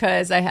quit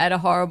because I had a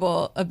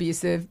horrible,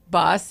 abusive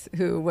boss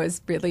who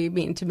was really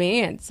mean to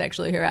me and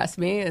sexually harassed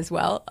me as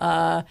well.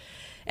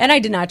 And I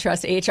did not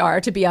trust HR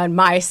to be on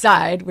my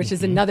side, which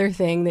is another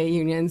thing that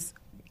unions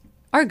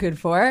are good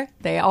for.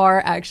 They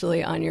are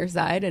actually on your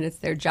side, and it's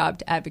their job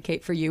to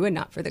advocate for you and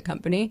not for the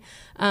company.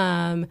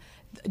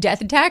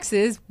 Death and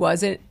Taxes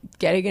wasn't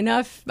getting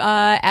enough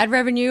ad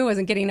revenue,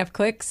 wasn't getting enough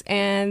clicks,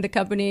 and the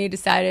company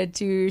decided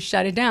to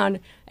shut it down.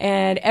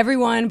 And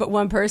everyone but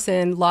one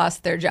person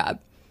lost their job,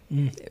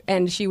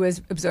 and she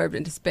was absorbed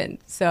into Spin.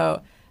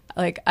 So,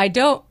 like, I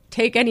don't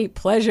take any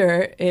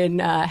pleasure in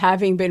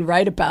having been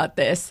right about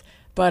this,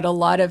 but a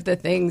lot of the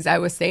things I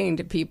was saying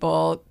to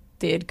people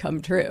did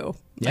come true.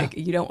 Yeah. Like,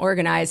 you don't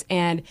organize,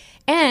 and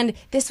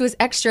this was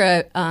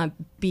extra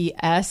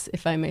BS,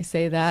 if I may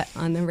say that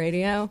on the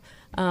radio,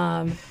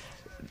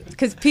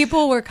 because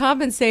people were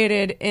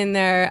compensated in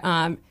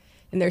their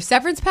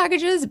severance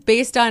packages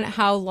based on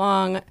how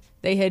long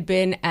they had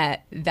been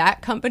at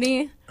that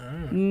company,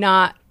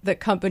 not the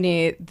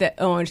company that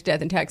owned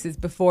Death and Taxes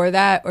before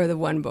that or the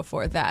one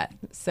before that.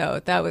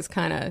 So that was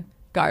kind of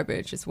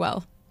garbage as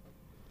well.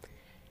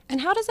 And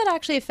how does that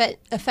actually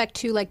affect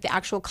to like the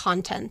actual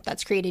content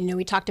that's created? You know,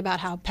 we talked about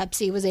how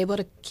Pepsi was able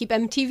to keep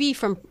MTV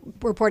from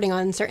reporting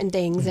on certain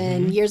things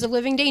and Years of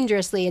Living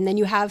Dangerously. And then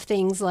you have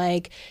things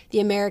like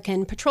the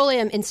American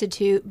Petroleum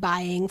Institute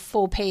buying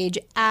full page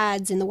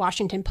ads in the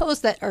Washington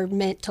Post that are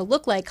meant to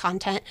look like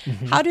content.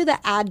 How do the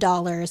ad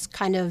dollars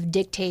kind of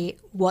dictate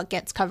what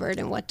gets covered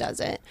and what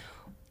doesn't?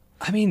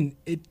 I mean,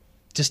 it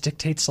just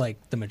dictates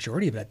like the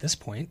majority of it at this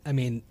point. I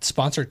mean,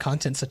 sponsored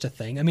content's such a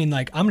thing. I mean,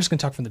 like, I'm just gonna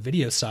talk from the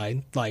video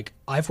side. Like,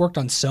 I've worked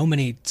on so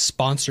many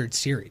sponsored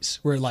series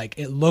where like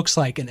it looks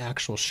like an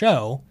actual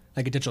show,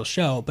 like a digital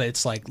show, but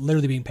it's like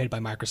literally being paid by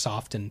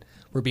Microsoft and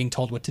we're being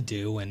told what to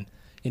do. And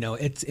you know,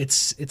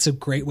 it's a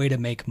great way to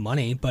make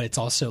money, but it's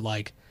also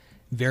like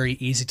very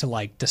easy to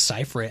like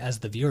decipher it as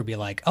the viewer, be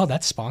like, oh,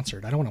 that's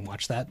sponsored, I don't want to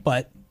watch that,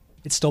 but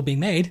it's still being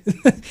made.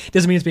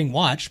 Doesn't mean it's being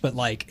watched, but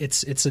like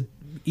it's a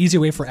easy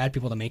way for ad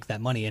people to make that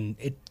money, and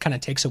it kind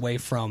of takes away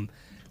from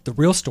the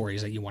real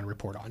stories that you want to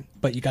report on.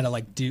 But you got to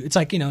like do, it's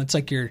like, you know, it's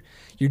like your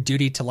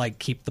duty to like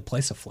keep the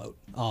place afloat.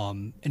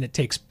 And it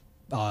takes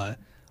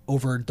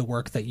over the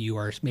work that you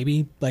are,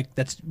 maybe like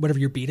that's whatever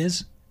your beat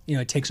is, you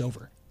know, it takes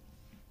over.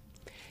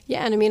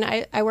 Yeah, and I mean,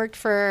 I worked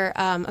for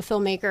a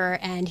filmmaker,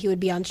 and he would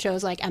be on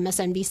shows like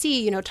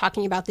MSNBC, you know,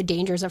 talking about the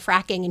dangers of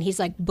fracking, and he's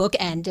like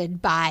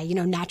bookended by, you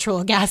know,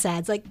 natural gas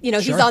ads. Like, you know,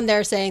 he's on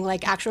there saying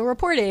like actual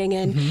reporting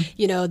and,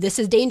 you know, this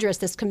is dangerous,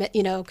 this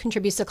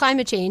contributes to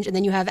climate change. And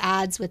then you have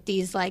ads with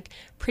these like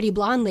pretty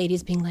blonde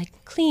ladies being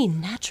like, clean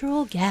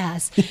natural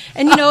gas.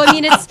 And, you know, I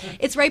mean,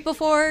 it's right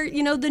before,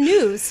 you know, the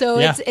news. So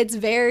it's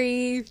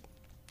very...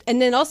 And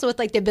then also with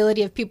like the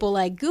ability of people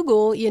like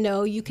Google, you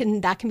know,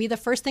 that can be the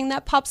first thing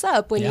that pops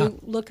up when you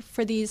look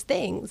for these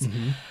things.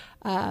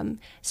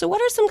 So what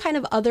are some kind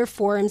of other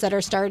forums that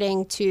are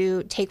starting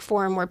to take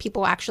form where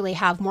people actually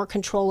have more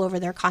control over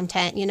their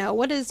content? You know,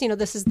 what is, you know,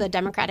 this is the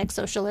Democratic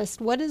Socialist.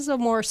 What is a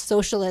more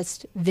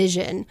socialist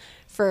vision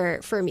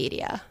for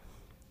media?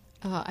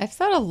 I've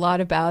thought a lot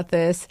about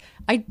this.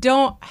 I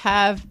don't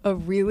have a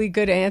really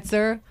good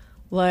answer.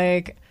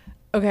 Like,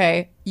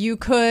 okay, you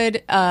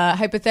could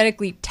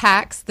hypothetically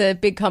tax the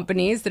big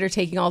companies that are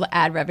taking all the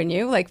ad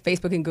revenue, like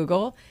Facebook and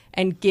Google,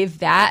 and give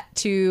that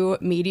to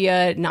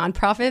media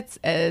nonprofits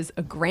as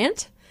a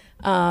grant.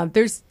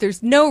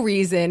 There's no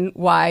reason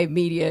why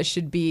media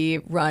should be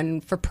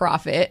run for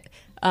profit,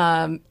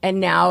 and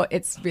now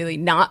it's really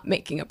not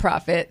making a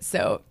profit.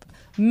 So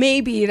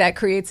maybe that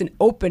creates an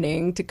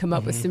opening to come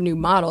up with some new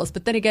models.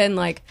 But then again,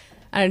 like,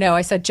 I don't know,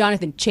 I saw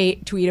Jonathan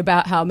Chait tweet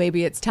about how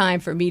maybe it's time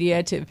for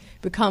media to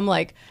become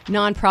like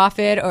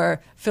nonprofit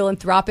or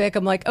philanthropic.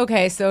 I'm like,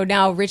 okay, so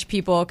now rich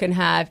people can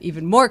have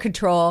even more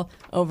control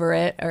over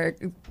it, or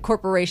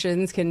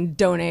corporations can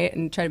donate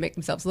and try to make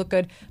themselves look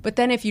good. But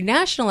then if you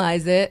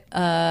nationalize it,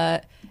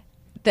 then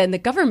the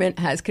government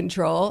has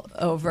control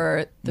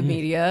over the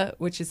media,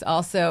 which is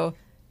also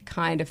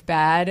kind of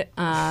bad.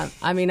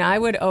 I mean, I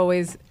would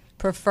always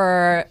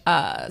prefer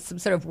some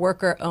sort of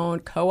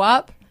worker-owned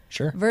co-op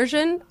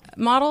version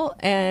model,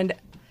 and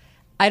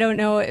I don't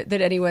know that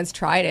anyone's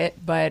tried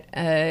it, but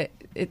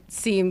it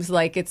seems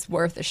like it's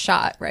worth a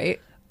shot, right?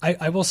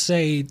 I will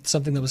say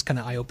something that was kind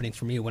of eye-opening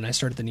for me when I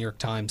started the New York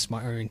Times,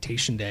 my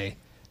orientation day.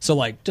 So,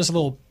 like, just a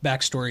little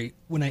backstory.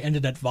 When I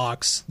ended at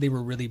Vox, they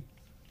were really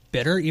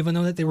bitter, even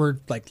though that they were,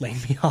 like,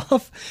 laying me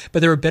off.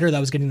 But they were bitter that I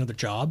was getting another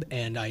job,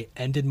 and I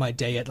ended my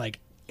day at, like,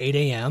 8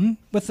 a.m.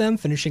 with them,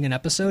 finishing an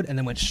episode, and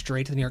then went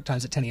straight to the New York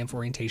Times at 10 a.m. for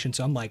orientation.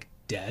 So I'm, like,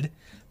 dead.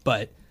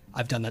 But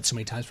I've done that so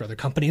many times for other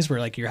companies where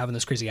like you're having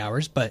those crazy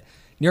hours. But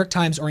New York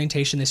Times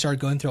orientation, they started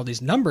going through all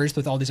these numbers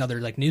with all these other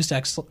like news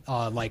decks,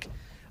 like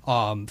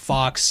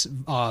Fox,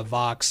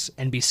 Vox,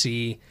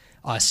 NBC,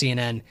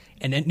 CNN,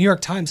 and then New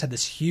York Times had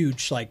this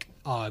huge like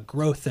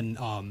growth in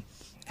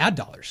ad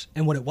dollars.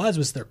 And what it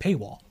was their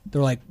paywall.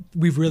 They're like,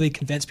 we've really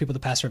convinced people the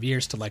past 5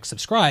 years to like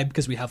subscribe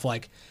because we have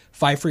like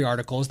 5 free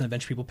articles, and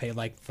eventually people pay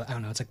like, I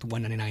don't know, it's like the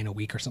 $1.99 a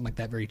week or something like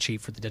that, very cheap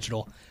for the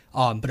digital.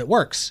 But it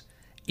works.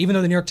 Even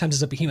though the New York Times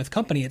is a behemoth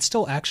company, it's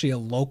still actually a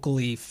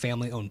locally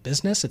family-owned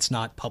business. It's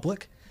not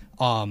public.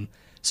 So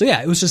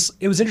yeah, it was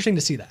interesting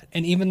to see that.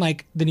 And even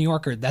like the New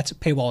Yorker, that's a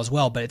paywall as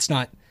well, but it's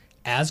not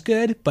as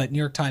good, but New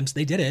York Times,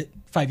 they did it.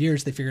 5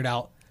 years, they figured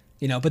out,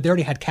 but they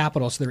already had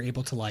capital, so they were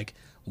able to like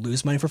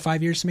lose money for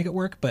 5 years to make it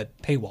work, but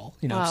paywall,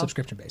 Wow.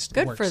 subscription based.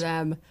 Good for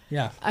them.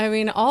 Yeah. I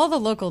mean, all the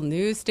local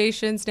news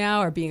stations now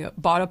are being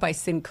bought up by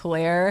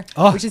Sinclair,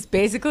 Oh. which is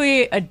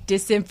basically a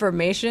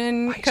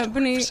disinformation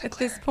company at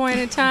this point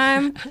in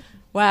time.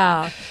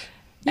 Wow.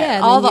 Yeah,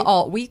 And all then the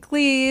alt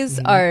weeklies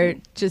are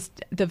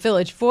just, the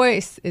Village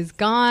Voice is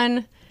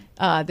gone.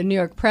 The New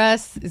York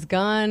Press is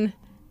gone.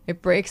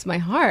 It breaks my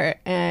heart.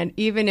 And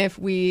even if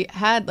we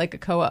had like a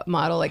co-op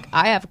model, like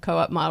I have a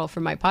co-op model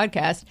for my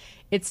podcast,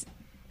 it's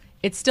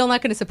still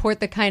not going to support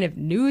the kind of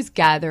news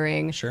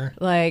gathering. Sure.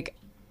 Like,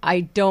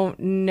 I don't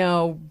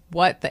know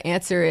what the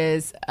answer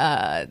is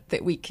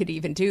that we could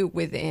even do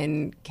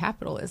within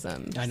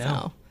capitalism. I know.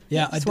 So,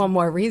 Yeah, just one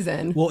more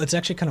reason. Well, it's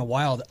actually kind of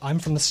wild. I'm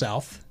from the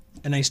South,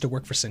 and I used to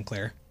work for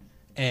Sinclair.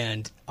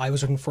 And I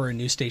was working for a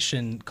news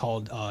station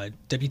called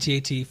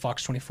WTAT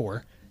Fox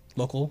 24,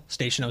 local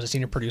station. I was a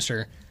senior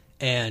producer.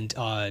 And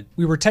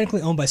we were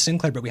technically owned by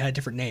Sinclair, but we had a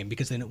different name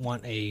because they didn't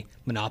want a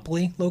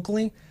monopoly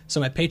locally. So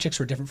my paychecks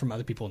were different from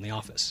other people in the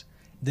office.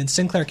 Then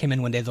Sinclair came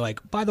in one day. They're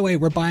like, by the way,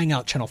 we're buying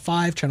out Channel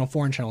 5, Channel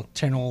 4, and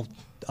Channel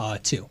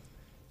 2.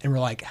 And we're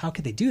like, how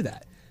could they do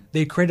that?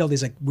 They created all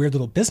these like weird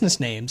little business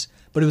names,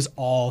 but it was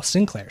all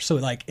Sinclair. So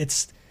like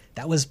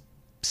that was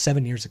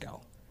 7 years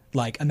ago.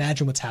 Like,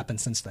 imagine what's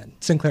happened since then.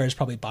 Sinclair has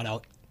probably bought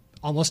out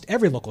almost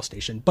every local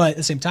station. But at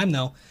the same time,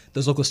 though,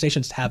 those local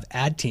stations have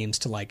ad teams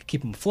to like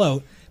keep them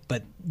afloat,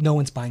 but no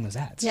one's buying those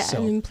ads. Yeah, So,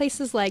 and in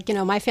places like,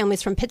 my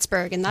family's from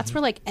Pittsburgh, and that's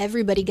where like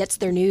everybody gets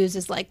their news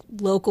is like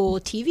local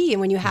TV.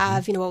 And when you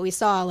have, what we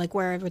saw, like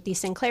where with these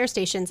Sinclair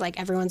stations, like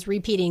everyone's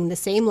repeating the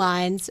same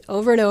lines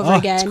over and over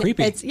again. It's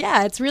creepy.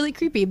 It's really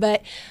creepy.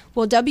 But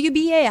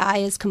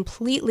WBAI is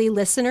completely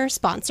listener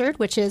sponsored,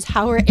 which is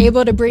how we're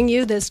able to bring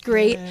you this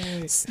great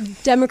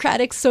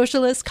democratic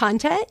socialist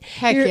content.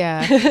 Heck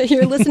yeah.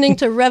 You're listening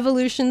to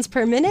Revolutions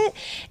Per Minute.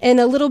 In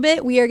a little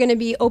bit, we are going to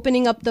be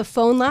opening up the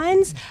phone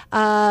lines.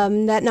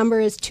 That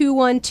number is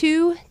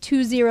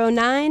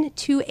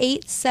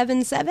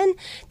 212-209-2877.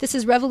 This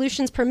is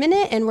Revolutions Per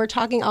Minute, and we're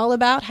talking all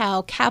about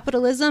how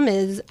capitalism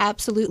is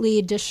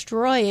absolutely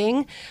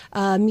destroying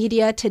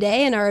media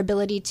today and our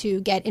ability to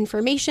get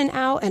information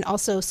out and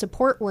also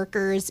support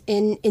workers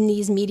in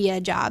these media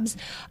jobs.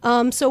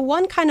 So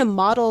one kind of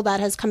model that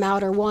has come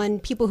out, or one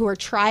people who are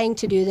trying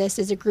to do this,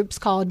 is a group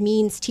called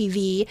Means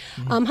TV.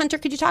 Hunter,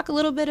 could you talk a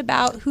little bit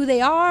about who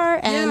they are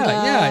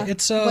and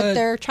it's what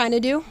they're trying to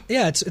do?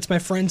 Yeah, it's my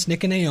friends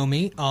Nick and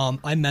Naomi.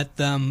 I met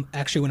them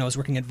actually when I was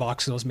working at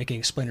Vox. I was making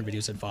explainer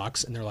videos at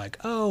Vox, and they're like,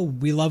 "Oh,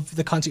 we love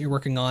the content you're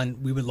working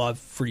on. We would love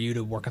for you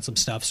to work on some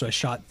stuff." So I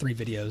shot 3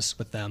 videos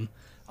with them.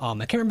 I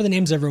can't remember the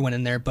names of everyone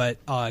in there, but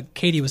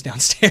Katie was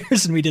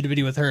downstairs and we did a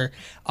video with her.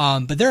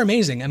 But they're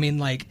amazing. I mean,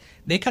 like,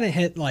 they kind of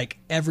hit like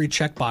every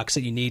checkbox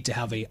that you need to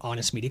have a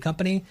honest media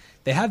company.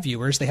 They have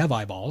viewers, they have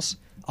eyeballs.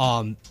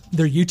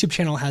 Their YouTube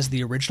channel has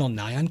the original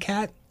Nyan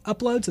Cat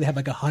uploads. So they have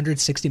like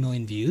 160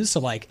 million views. So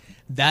like,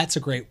 that's a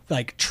great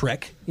like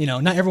trick.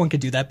 Not everyone could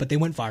do that, but they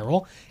went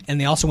viral. And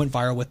they also went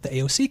viral with the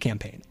AOC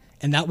campaign.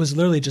 And that was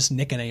literally just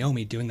Nick and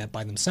Naomi doing that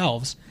by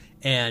themselves.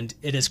 And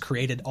it has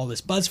created all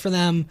this buzz for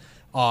them.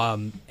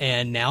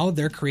 And now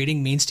they're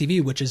creating Means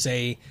TV, which is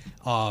a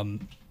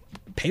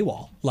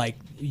paywall. Like,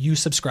 you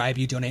subscribe,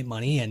 you donate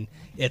money, and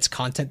it's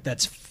content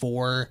that's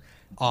for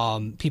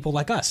people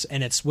like us.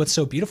 And it's what's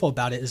so beautiful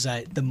about it is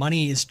that the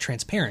money is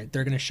transparent.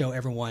 They're going to show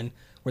everyone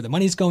where the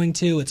money's going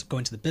to. It's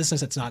going to the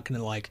business. It's not going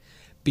to like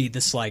be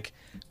this like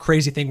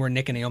crazy thing where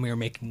Nick and Naomi are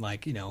making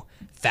like,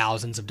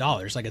 thousands of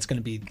dollars. Like, it's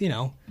going to be,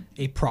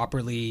 a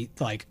properly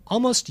like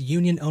almost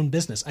union owned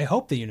business. I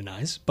hope they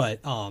unionize,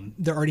 but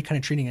they're already kind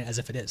of treating it as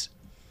if it is.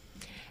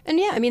 And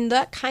yeah, I mean,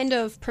 that kind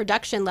of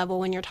production level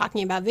when you're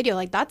talking about video,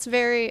 like that's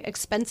very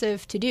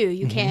expensive to do.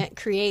 You can't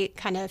create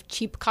kind of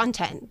cheap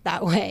content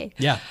that way.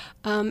 Yeah.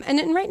 And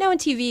then right now in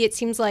TV, it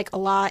seems like a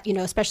lot,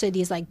 especially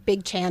these like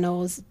big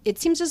channels, it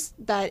seems just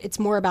that it's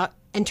more about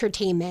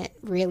entertainment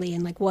really,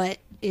 and like what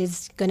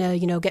is going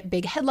to, get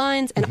big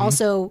headlines. And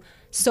also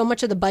so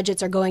much of the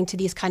budgets are going to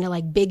these kind of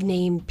like big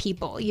name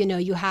people.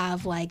 You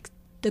have like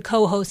the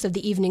co-hosts of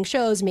the evening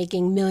shows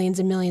making millions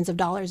and millions of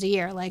dollars a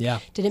year. Like,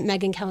 didn't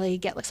Megyn Kelly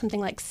get like something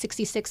like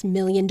 $66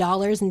 million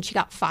and she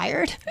got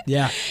fired?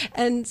 Yeah.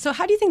 And so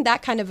how do you think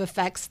that kind of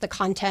affects the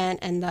content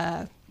and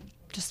the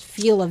just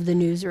feel of the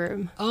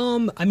newsroom?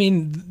 I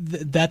mean,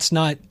 that's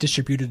not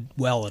distributed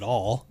well at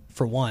all,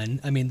 for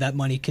one. I mean, that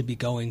money could be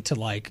going to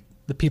like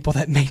the people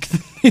that make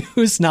the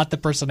news, not the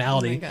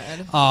personality.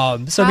 Oh my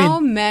God. So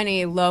how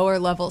many lower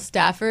level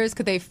staffers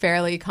could they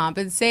fairly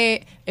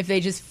compensate if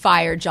they just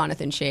fired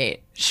Jonathan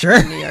Chait?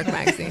 Sure. From New York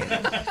Magazine.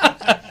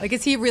 Like,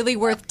 is he really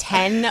worth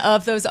 10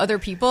 of those other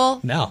people?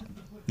 No.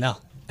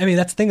 I mean,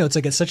 that's the thing though. It's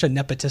like, it's such a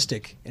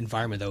nepotistic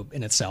environment though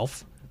in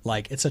itself.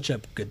 Like, it's such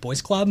a good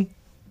boys club.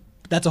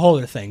 That's a whole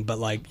other thing. But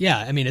like, yeah,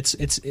 I mean, it's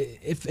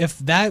if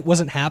that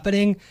wasn't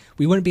happening,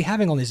 we wouldn't be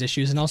having all these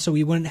issues. And also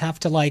we wouldn't have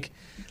to like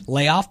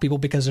lay off people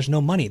because there's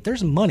no money.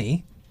 There's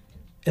money.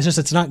 It's just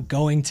it's not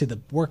going to the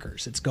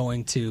workers. It's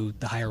going to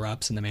the higher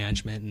ups and the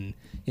management and,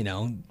 you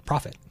know,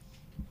 profit.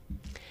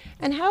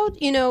 And how, do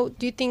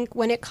you think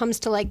when it comes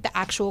to like the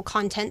actual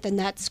content then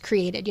that's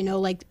created,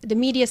 like the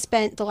media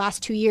spent the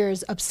last 2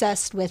 years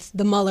obsessed with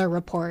the Mueller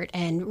report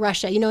and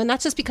Russia, and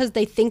that's just because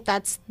they think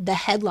that's the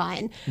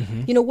headline.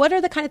 What are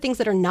the kind of things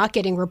that are not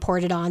getting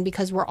reported on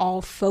because we're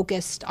all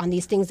focused on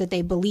these things that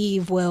they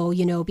believe will,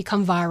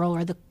 become viral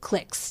or the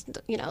clicks,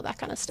 that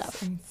kind of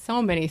stuff.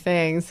 So many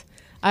things.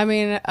 I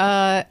mean,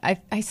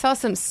 I saw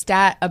some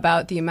stat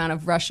about the amount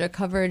of Russia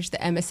coverage that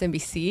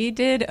MSNBC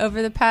did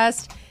over the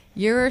past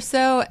year or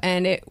so,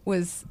 and it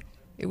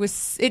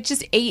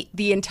just ate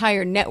the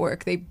entire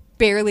network. They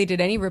barely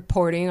did any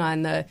reporting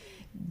on the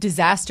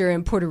disaster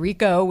in Puerto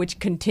Rico, which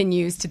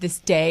continues to this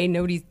day.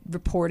 Nobody's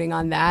reporting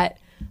on that.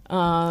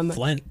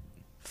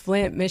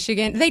 Flint,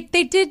 Michigan. They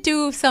did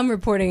do some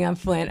reporting on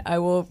Flint. I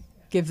will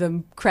give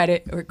them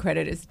credit where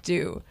credit is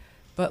due.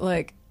 But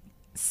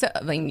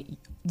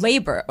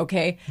labor,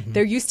 okay?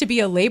 There used to be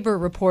a labor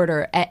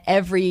reporter at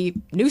every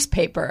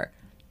newspaper,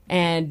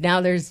 and now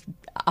there's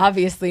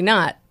obviously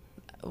not.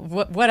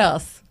 What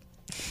else?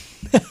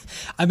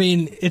 I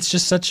mean, it's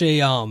just such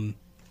a,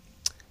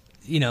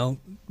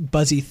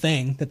 buzzy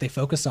thing that they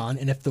focus on.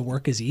 And if the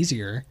work is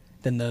easier,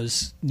 then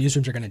those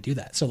newsrooms are going to do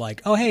that. So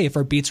oh, hey, if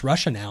our beat's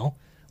Russia now,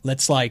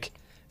 let's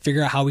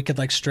figure out how we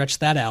could stretch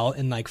that out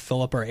and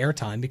fill up our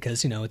airtime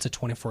because, it's a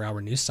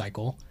 24-hour news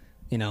cycle.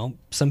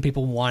 Some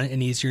people want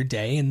an easier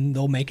day and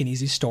they'll make an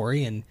easy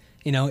story. And,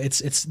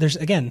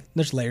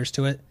 there's layers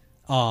to it.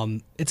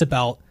 It's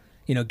about,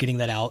 getting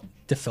that out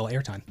to fill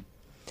airtime.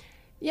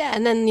 Yeah,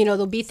 and then,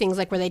 there'll be things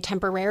where they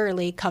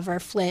temporarily cover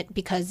Flint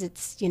because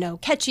it's,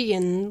 catchy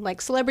and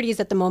celebrities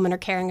at the moment are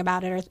caring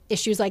about it, or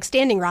issues like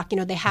Standing Rock,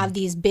 they have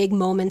these big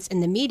moments in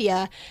the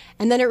media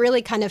and then it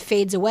really kind of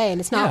fades away.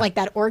 And it's not like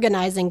that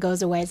organizing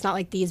goes away. It's not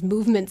like these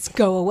movements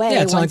go away.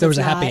 Yeah, it's not like there was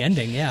a happy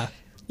ending, yeah.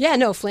 Yeah,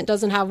 no, Flint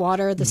doesn't have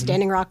water. The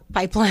Standing Rock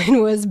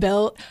pipeline was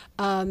built,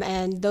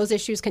 and those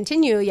issues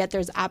continue, yet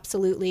there's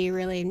absolutely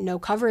really no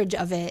coverage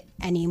of it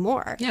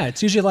anymore. Yeah,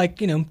 it's usually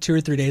 2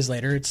 or 3 days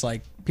later, it's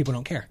people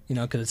don't care,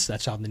 because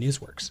that's how the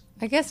news works.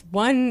 I guess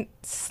one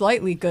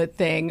slightly good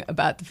thing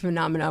about the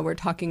phenomena we're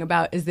talking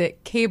about is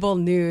that cable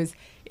news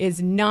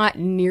is not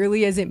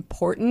nearly as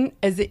important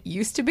as it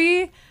used to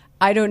be.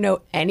 I don't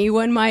know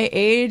anyone my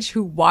age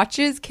who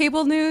watches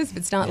cable news, if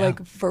it's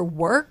not for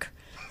work.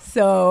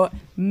 So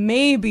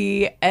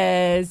maybe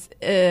as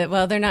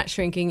well, they're not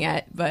shrinking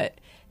yet, but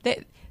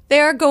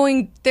they're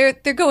going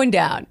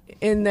down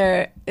in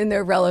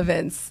their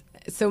relevance.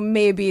 So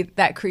maybe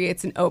that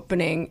creates an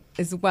opening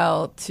as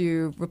well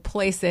to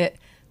replace it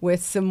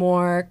with some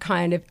more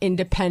kind of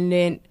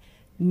independent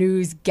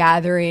news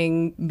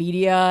gathering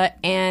media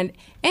and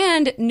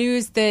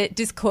news that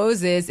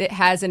discloses it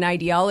has an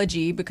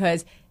ideology,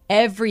 because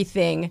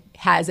everything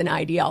has an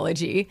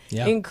ideology,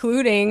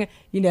 including,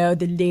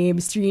 the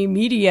mainstream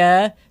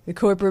media, the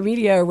corporate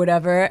media or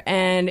whatever.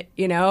 And,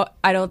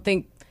 I don't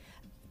think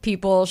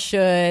people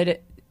should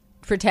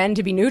pretend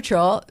to be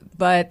neutral,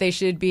 but they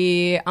should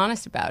be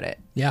honest about it,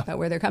 about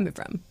where they're coming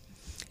from.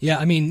 Yeah,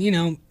 I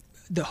mean,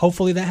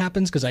 hopefully that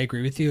happens, because I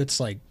agree with you.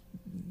 It's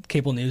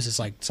cable news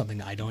is something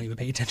that I don't even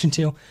pay attention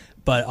to.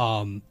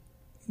 But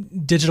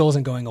digital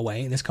isn't going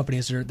away, and these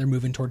companies they're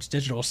moving towards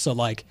digital, so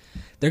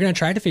they're going to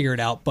try to figure it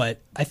out. But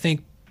I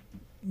think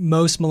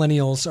most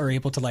millennials are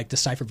able to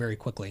decipher very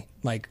quickly,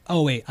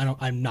 oh wait,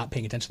 I'm not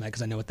paying attention to that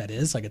because I know what that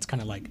is. It's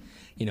kind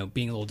of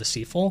being a little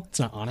deceitful. It's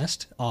not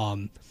honest.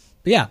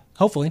 But yeah,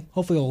 hopefully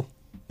it'll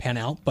pan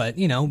out. But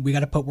we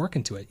got to put work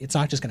into it. It's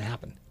not just going to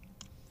happen.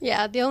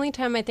 Yeah, the only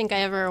time I think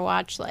I ever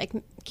watch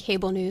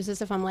cable news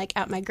is if I'm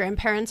at my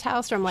grandparents'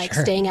 house or I'm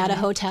staying at a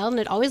hotel, and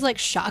it always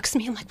shocks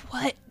me. I'm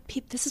what?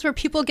 This is where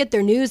people get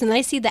their news, and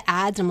I see the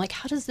ads. And I'm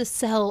how does this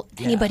sell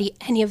anybody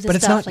any of this but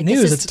stuff? It's not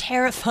news. This is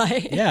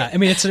terrifying. Yeah, I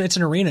mean it's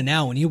an arena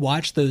now. When you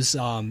watch those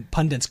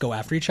pundits go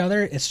after each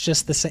other, it's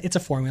just it's a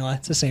formula.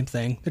 It's the same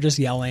thing. They're just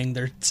yelling.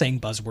 They're saying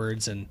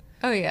buzzwords and.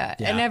 Oh, yeah.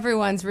 And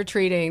everyone's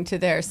retreating to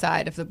their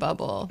side of the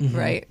bubble,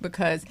 right?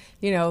 Because,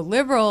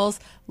 liberals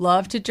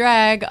love to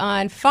drag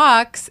on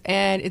Fox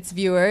and its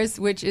viewers,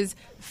 which is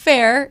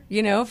fair.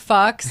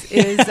 Fox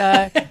is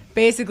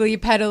basically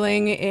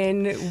peddling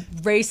in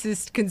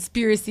racist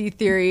conspiracy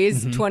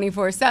theories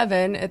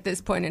 24/7 at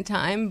this point in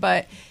time.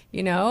 But,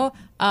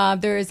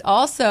 there is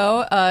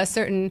also a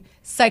certain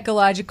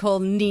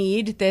psychological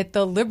need that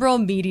the liberal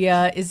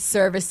media is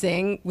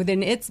servicing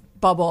within its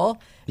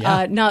bubble.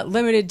 Not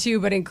limited to,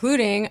 but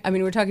including, I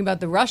mean, we're talking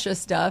about the Russia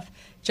stuff,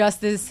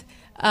 just this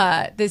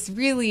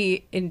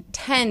really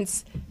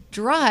intense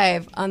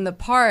drive on the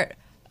part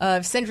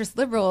of centrist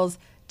liberals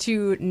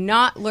to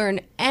not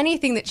learn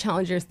anything that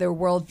challenges their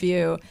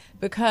worldview,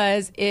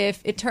 because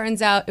if it turns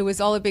out it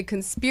was all a big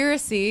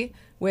conspiracy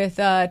with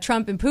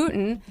Trump and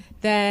Putin,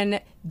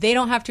 then they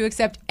don't have to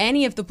accept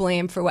any of the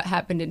blame for what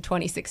happened in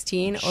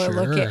 2016 or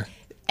look at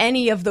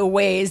any of the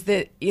ways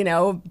that,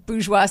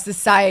 bourgeois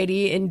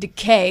society in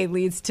decay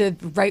leads to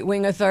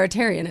right-wing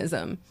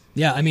authoritarianism.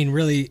 Yeah, I mean,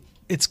 really,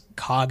 it's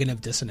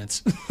cognitive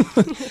dissonance.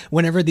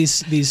 Whenever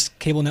these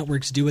cable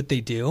networks do what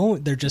they do,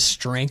 they're just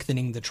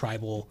strengthening the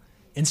tribal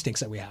instincts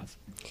that we have.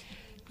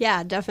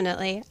 Yeah,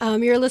 definitely.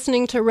 You're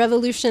listening to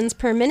Revolutions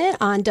Per Minute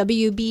on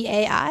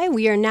WBAI.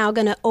 We are now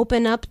going to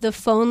open up the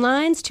phone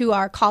lines to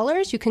our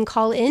callers. You can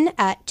call in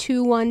at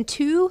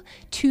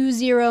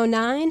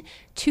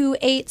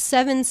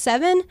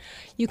 212-209-2877.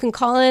 You can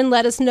call in,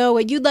 let us know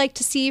what you'd like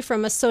to see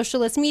from a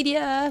socialist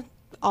media,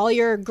 all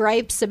your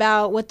gripes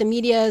about what the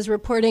media is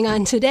reporting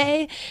on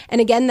today. And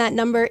again, that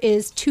number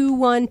is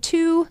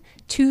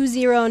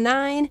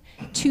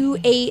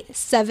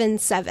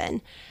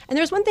 212-209-2877. And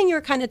there's one thing you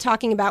were kind of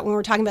talking about when we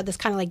were talking about this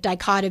kind of like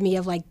dichotomy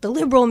of like the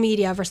liberal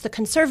media versus the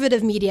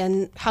conservative media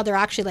and how they're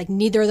actually like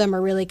neither of them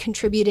are really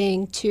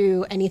contributing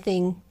to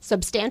anything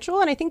substantial.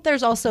 And I think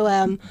there's also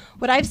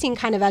what I've seen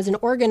kind of as an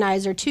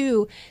organizer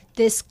too,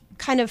 this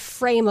kind of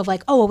frame of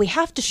like, oh, well, we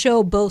have to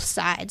show both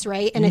sides,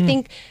 right? And I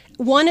think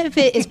one of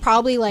it is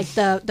probably like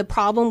the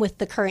problem with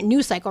the current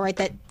news cycle, right?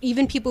 That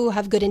even people who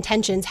have good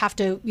intentions have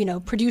to,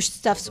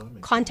 produce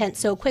content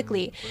so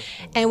quickly.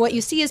 And what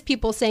you see is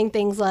people saying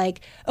things like,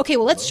 okay,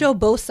 well, let's show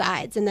both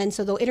sides. And then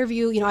so they'll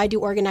interview, I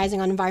do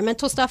organizing on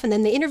environmental stuff, and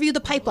then they interview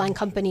the pipeline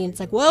company. And it's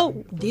like, well,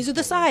 these are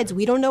the sides.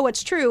 We don't know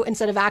what's true,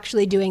 instead of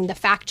actually doing the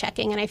fact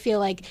checking. And I feel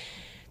like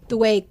the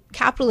way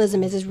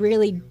capitalism is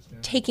really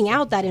taking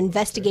out that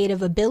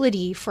investigative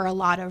ability for a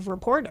lot of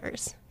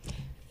reporters.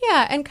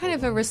 Yeah, and kind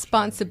of a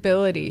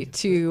responsibility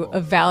to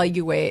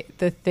evaluate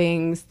the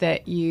things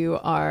that you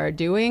are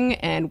doing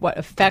and what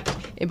effect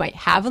it might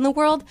have on the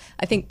world.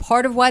 I think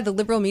part of why the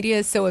liberal media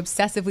is so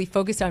obsessively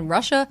focused on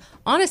Russia,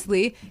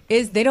 honestly,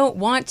 is they don't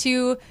want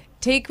to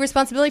take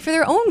responsibility for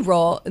their own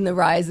role in the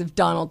rise of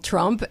Donald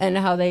Trump and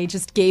how they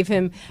just gave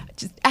him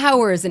just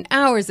hours and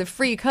hours of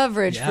free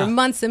coverage for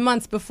months and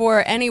months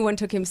before anyone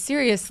took him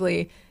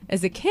seriously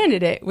as a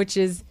candidate, which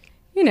is,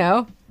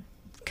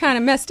 kind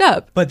of messed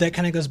up. But that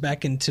kind of goes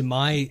back into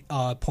my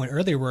point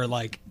earlier where,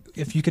 like,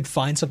 if you could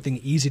find something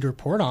easy to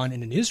report on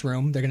in a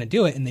newsroom, they're going to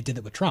do it. And they did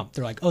that with Trump.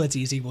 They're like, oh, that's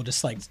easy. We'll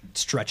just, like,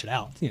 stretch it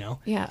out,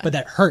 Yeah. But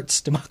that hurts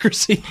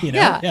democracy,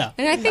 Yeah.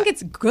 And I think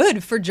it's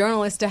good for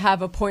journalists to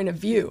have a point of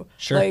view.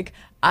 Sure. Like,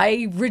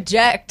 I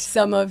reject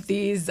some of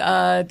these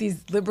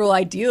liberal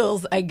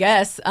ideals, I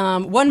guess.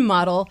 One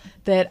model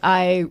that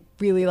I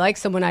really like,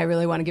 someone I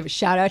really want to give a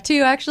shout out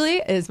to, actually,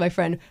 is my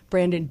friend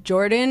Brandon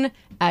Jordan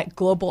at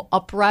Global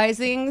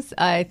Uprisings.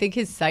 I think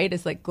his site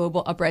is like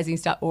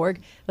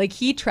globaluprisings.org. Like,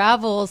 he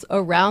travels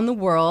around the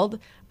world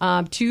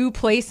to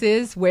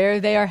places where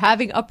they are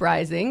having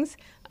uprisings,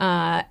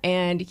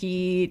 and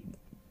he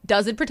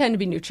doesn't pretend to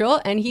be neutral,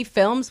 and he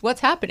films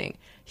what's happening.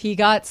 He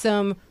got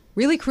some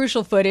really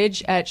crucial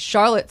footage at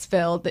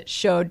Charlottesville that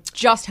showed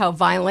just how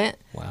violent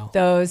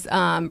those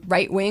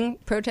right-wing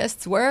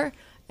protests were.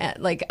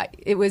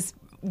 It was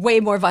way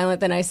more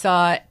violent than I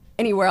saw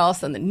anywhere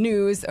else on the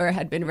news or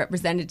had been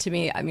represented to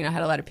me. I mean, I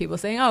had a lot of people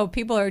saying, oh,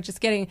 people are just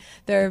getting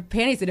their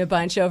panties in a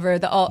bunch over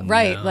the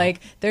alt-right. No.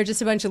 Like, they're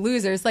just a bunch of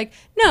losers. Like,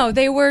 no,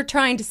 they were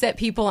trying to set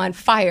people on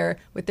fire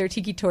with their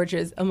tiki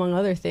torches, among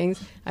other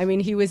things. I mean,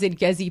 he was in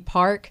Gezi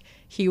Park.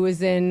 He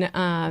was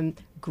in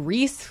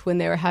Greece when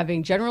they were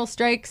having general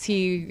strikes.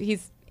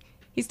 He's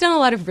done a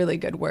lot of really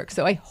good work.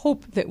 So I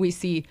hope that we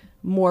see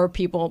more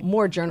people,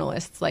 more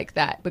journalists like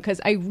that,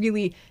 because I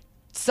do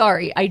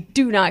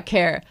not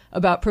care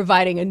about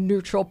providing a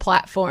neutral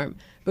platform,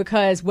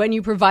 because when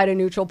you provide a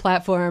neutral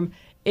platform,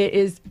 it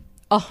is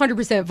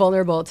 100%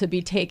 vulnerable to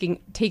be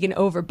taken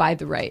over by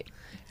the right.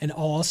 And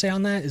all I'll say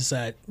on that is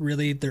that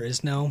really there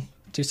is no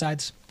two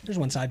sides. There's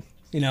one side,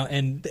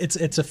 and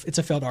it's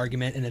a failed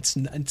argument, and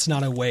it's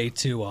not a way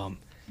to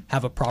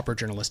have a proper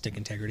journalistic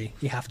integrity.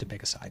 You have to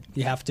pick a side.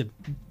 You have to,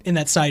 and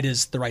that side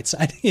is the right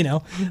side.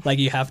 Like,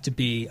 you have to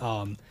be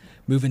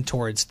moving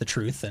towards the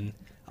truth, and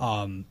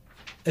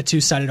a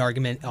two-sided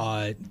argument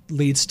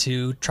leads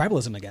to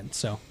tribalism again.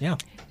 So, yeah.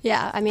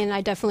 Yeah, I mean,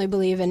 I definitely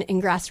believe in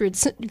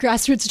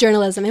grassroots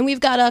journalism. And we've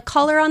got a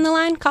caller on the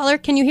line. Caller,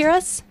 can you hear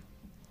us?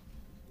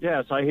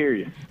 Yes, I hear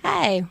you.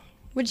 Hey,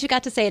 what did you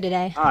got to say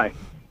today? Hi.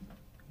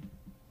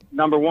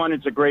 Number one,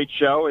 it's a great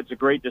show. It's a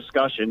great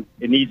discussion.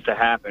 It needs to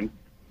happen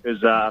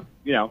because,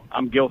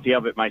 I'm guilty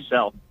of it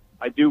myself.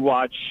 I do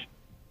watch.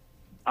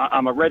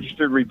 I'm a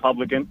registered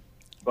Republican,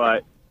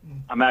 but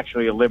I'm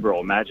actually a liberal.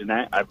 Imagine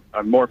that. I've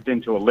morphed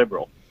into a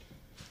liberal.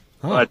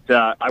 Huh.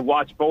 But I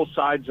watch both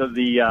sides of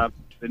the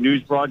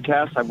news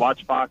broadcast. I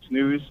watch Fox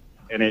News,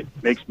 and it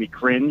makes me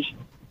cringe.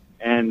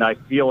 And I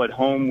feel at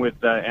home with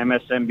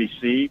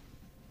MSNBC.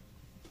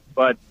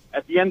 But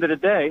at the end of the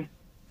day,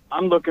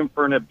 I'm looking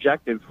for an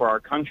objective for our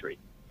country.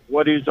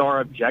 What is our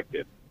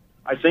objective?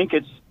 I think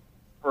it's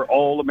for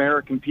all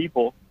American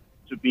people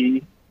to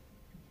be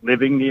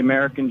living the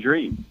American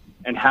dream.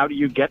 And how do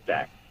you get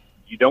that?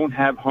 You don't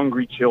have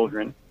hungry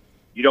children.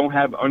 You don't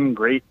have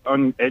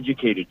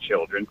uneducated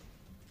children.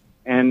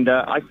 And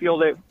I feel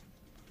that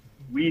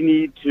we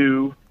need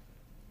to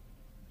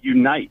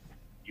unite.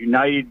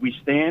 United we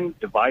stand,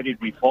 divided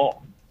we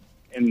fall.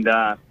 And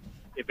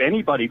if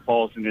anybody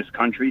falls in this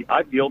country,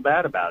 I feel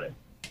bad about it.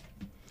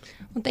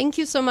 Well, thank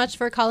you so much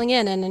for calling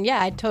in. And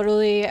yeah, I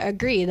totally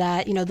agree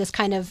that, this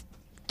kind of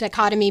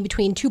dichotomy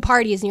between two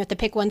parties and you have to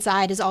pick one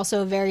side is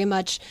also very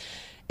much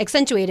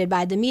accentuated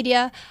by the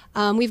media.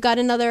 We've got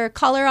another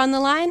caller on the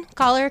line.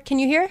 Caller, can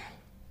you hear?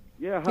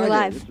 Yeah, hi You're there.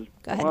 live. This is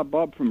Go ahead.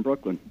 Bob from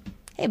Brooklyn.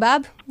 Hey,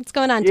 Bob. What's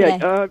going on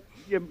today?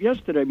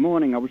 Yesterday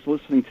morning I was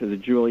listening to the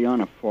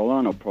Juliana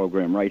Forlano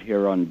program right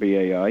here on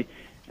BAI,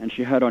 and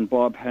she had on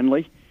Bob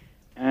Henley.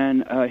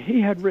 And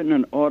he had written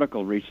an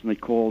article recently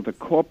called The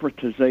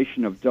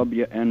Corporatization of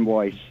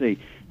WNYC.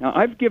 Now,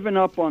 I've given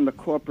up on the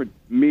corporate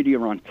media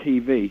on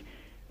TV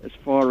as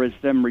far as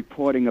them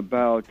reporting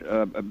about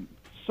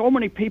so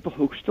many people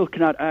who still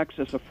cannot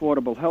access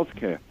affordable health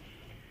care.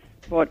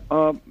 But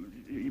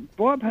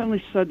Bob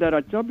Henley said that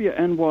at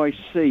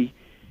WNYC,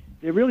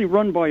 they're really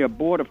run by a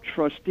board of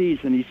trustees,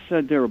 and he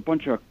said they're a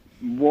bunch of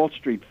Wall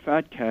Street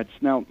fat cats.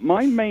 Now,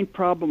 my main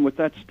problem with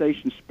that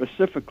station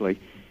specifically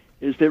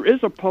is there is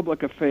a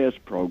public affairs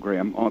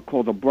program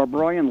called the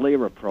Brian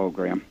Lehrer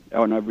program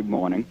on every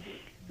morning,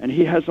 and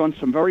he has on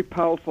some very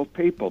powerful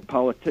people,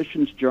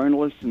 politicians,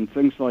 journalists, and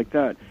things like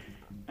that.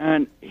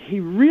 And he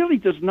really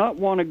does not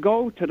want to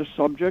go to the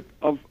subject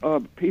of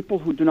people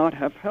who do not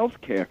have health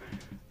care.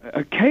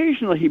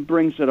 Occasionally he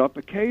brings it up.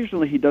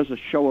 Occasionally he does a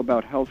show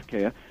about health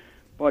care.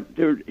 But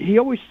he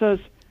always says,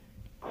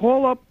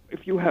 call up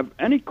if you have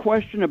any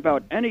question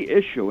about any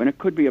issue, and it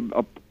could be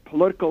a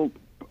political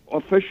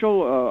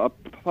official, a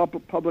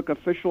public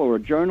official, or a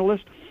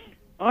journalist.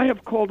 I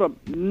have called up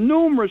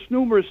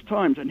numerous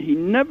times, and he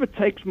never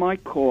takes my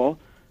call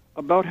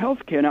about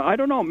health care. Now, I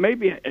don't know,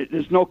 maybe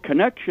there's no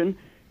connection,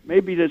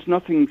 maybe there's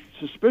nothing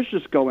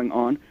suspicious going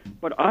on,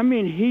 but I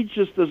mean, he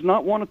just does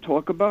not want to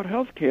talk about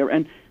health care.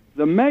 And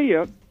the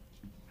mayor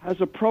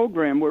has a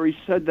program where he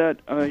said that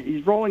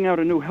he's rolling out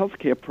a new health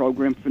care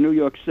program for New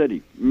York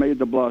City, Mayor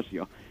de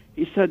Blasio.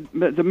 He said,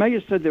 the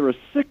mayor said there are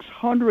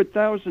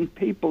 600,000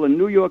 people in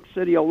New York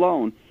City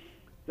alone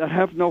that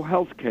have no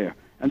health care,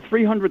 and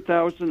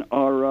 300,000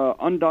 are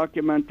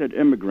undocumented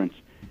immigrants.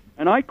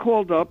 And I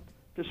called up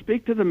to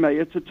speak to the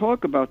mayor to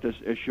talk about this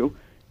issue.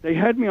 They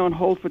had me on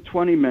hold for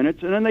 20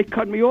 minutes, and then they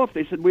cut me off.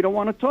 They said, we don't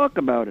want to talk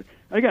about it.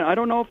 Again, I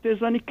don't know if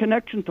there's any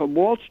connection to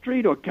Wall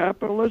Street or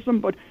capitalism,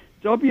 but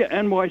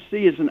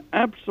WNYC is an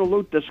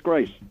absolute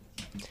disgrace.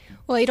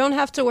 Well, you don't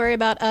have to worry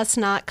about us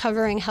not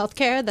covering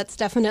healthcare. That's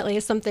definitely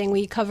something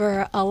we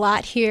cover a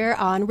lot here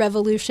on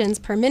Revolutions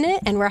Per Minute,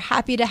 and we're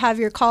happy to have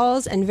your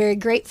calls and very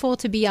grateful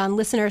to be on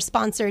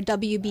listener-sponsored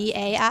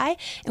WBAI.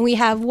 And we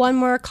have one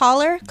more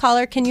caller.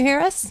 Caller, can you hear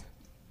us?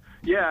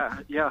 Yeah,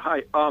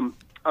 hi.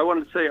 I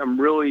wanted to say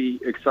I'm really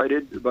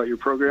excited about your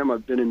program.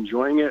 I've been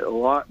enjoying it a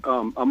lot.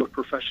 I'm a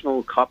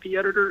professional copy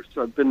editor,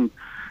 so I've been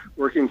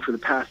working for the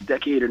past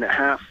decade and a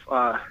half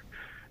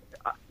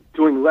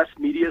doing less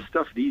media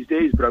stuff these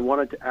days, but I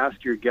wanted to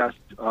ask your guest,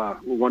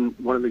 one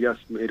of the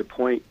guests made a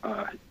point,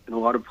 in a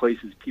lot of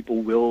places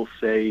people will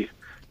say,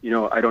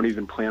 I don't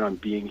even plan on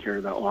being here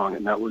that long,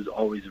 and that was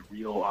always a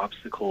real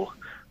obstacle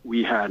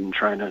we had in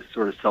trying to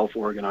sort of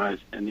self-organize.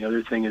 And the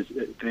other thing is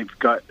they've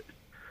got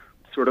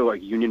sort of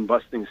like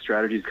union-busting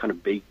strategies kind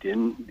of baked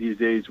in these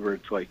days, where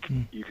it's like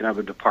you can have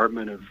a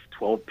department of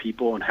 12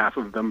 people and half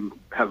of them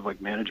have like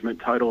management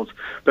titles.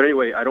 But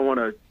anyway, I don't want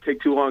to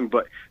take too long,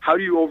 but how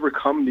do you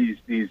overcome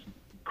these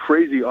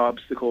crazy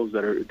obstacles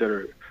that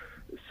are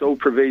so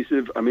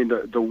pervasive? I mean, the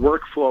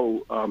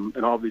workflow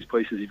in all these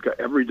places, you've got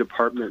every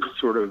department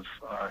sort of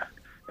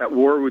at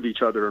war with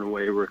each other in a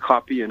way, where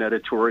copy and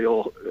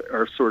editorial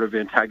are sort of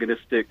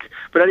antagonistic.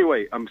 But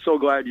anyway, I'm so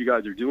glad you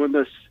guys are doing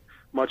this.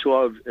 Much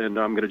love, and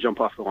I'm going to jump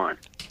off the line.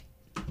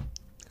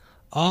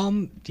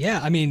 Yeah,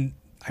 I mean,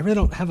 I really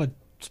don't have a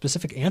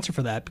specific answer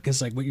for that, because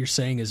like what you're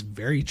saying is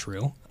very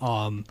true.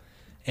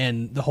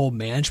 And the whole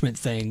management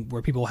thing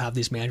where people have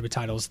these management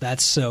titles,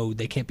 that's so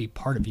they can't be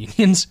part of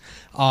unions.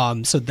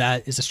 So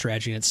that is a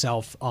strategy in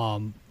itself.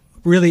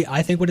 Really,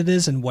 I think what it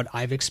is and what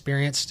I've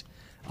experienced,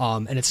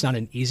 and it's not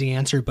an easy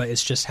answer, but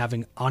it's just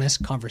having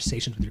honest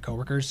conversations with your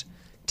coworkers,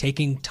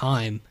 taking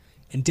time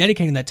and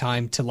dedicating that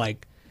time to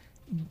like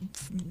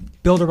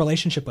build a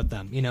relationship with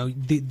them.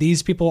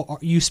 These people,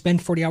 you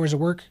spend 40 hours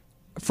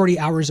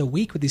a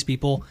week with these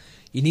people.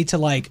 You need to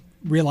like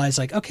realize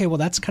like, okay, well,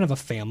 that's kind of a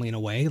family in a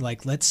way.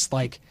 Like, let's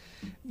like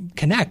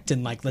connect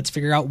and like, let's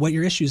figure out what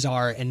your issues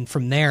are. And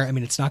from there, I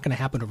mean, it's not going to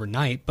happen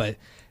overnight, but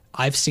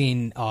I've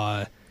seen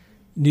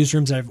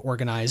newsrooms that I've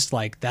organized,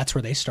 like that's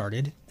where they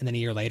started. And then a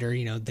year later,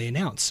 they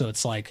announced. So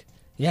it's like,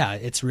 yeah,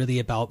 it's really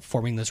about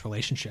forming those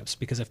relationships,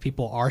 because if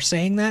people are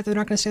saying that they're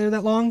not going to stay there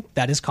that long,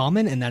 that is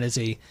common, and that is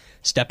a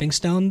stepping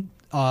stone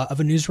of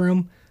a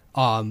newsroom.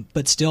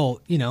 But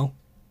still,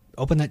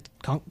 open that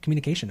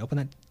communication,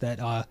 open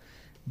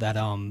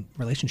that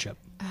relationship.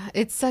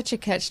 It's such a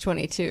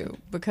catch-22,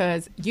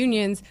 because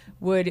unions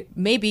would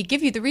maybe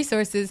give you the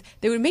resources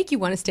that would make you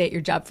want to stay at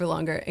your job for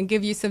longer and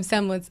give you some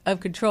semblance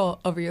of control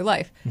over your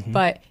life. Mm-hmm.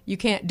 But you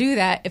can't do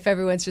that if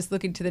everyone's just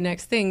looking to the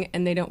next thing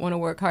and they don't want to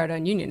work hard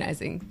on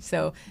unionizing.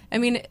 So, I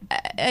mean,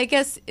 I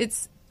guess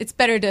it's it's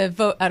better to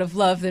vote out of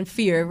love than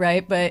fear,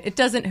 right? But it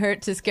doesn't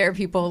hurt to scare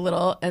people a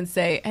little and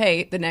say,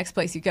 hey, the next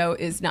place you go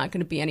is not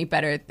going to be any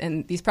better,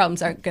 and these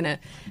problems aren't going to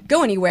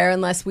go anywhere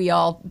unless we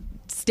all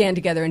stand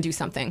together and do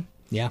something.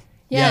 Yeah.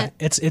 Yeah.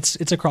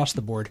 It's across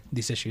the board,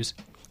 these issues.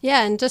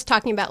 Yeah, and just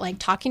talking about like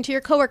talking to your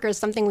coworkers,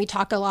 something we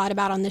talk a lot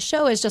about on the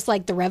show is just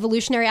like the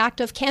revolutionary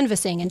act of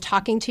canvassing and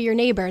talking to your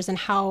neighbors and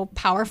how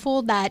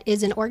powerful that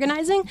is in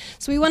organizing.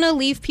 So we want to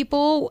leave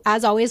people,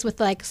 as always, with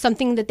like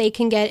something that they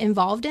can get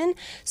involved in.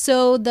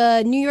 So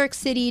the New York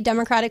City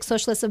Democratic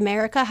Socialists of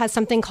America has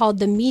something called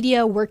the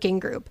Media Working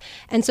Group.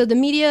 And so the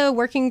Media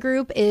Working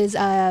Group is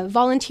a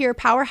volunteer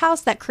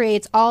powerhouse that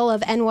creates all of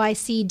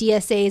NYC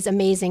DSA's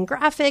amazing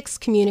graphics,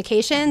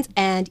 communications,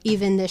 and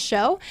even this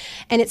show.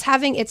 And it's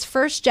having its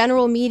first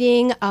general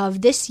meeting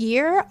of this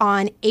year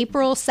on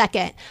April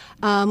 2nd.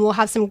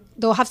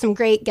 They'll have some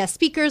great guest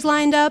speakers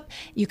lined up.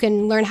 You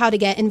can learn how to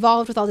get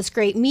involved with all this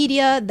great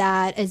media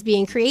that is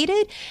being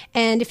created.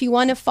 And if you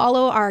want to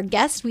follow our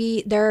guests,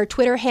 their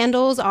Twitter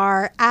handles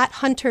are at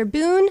Hunter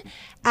Boone,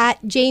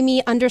 at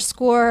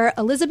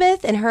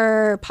Jamie_Elizabeth, and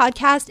her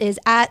podcast is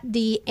at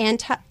the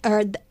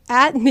 _Antifada.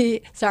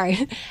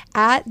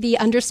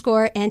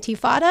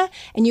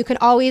 And you can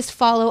always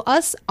follow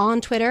us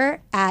on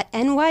Twitter at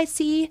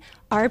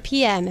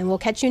NYCRPM, and we'll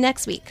catch you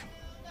next week.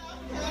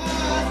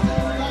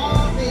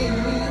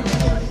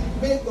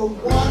 Make the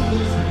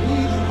wonders we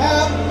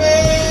have made.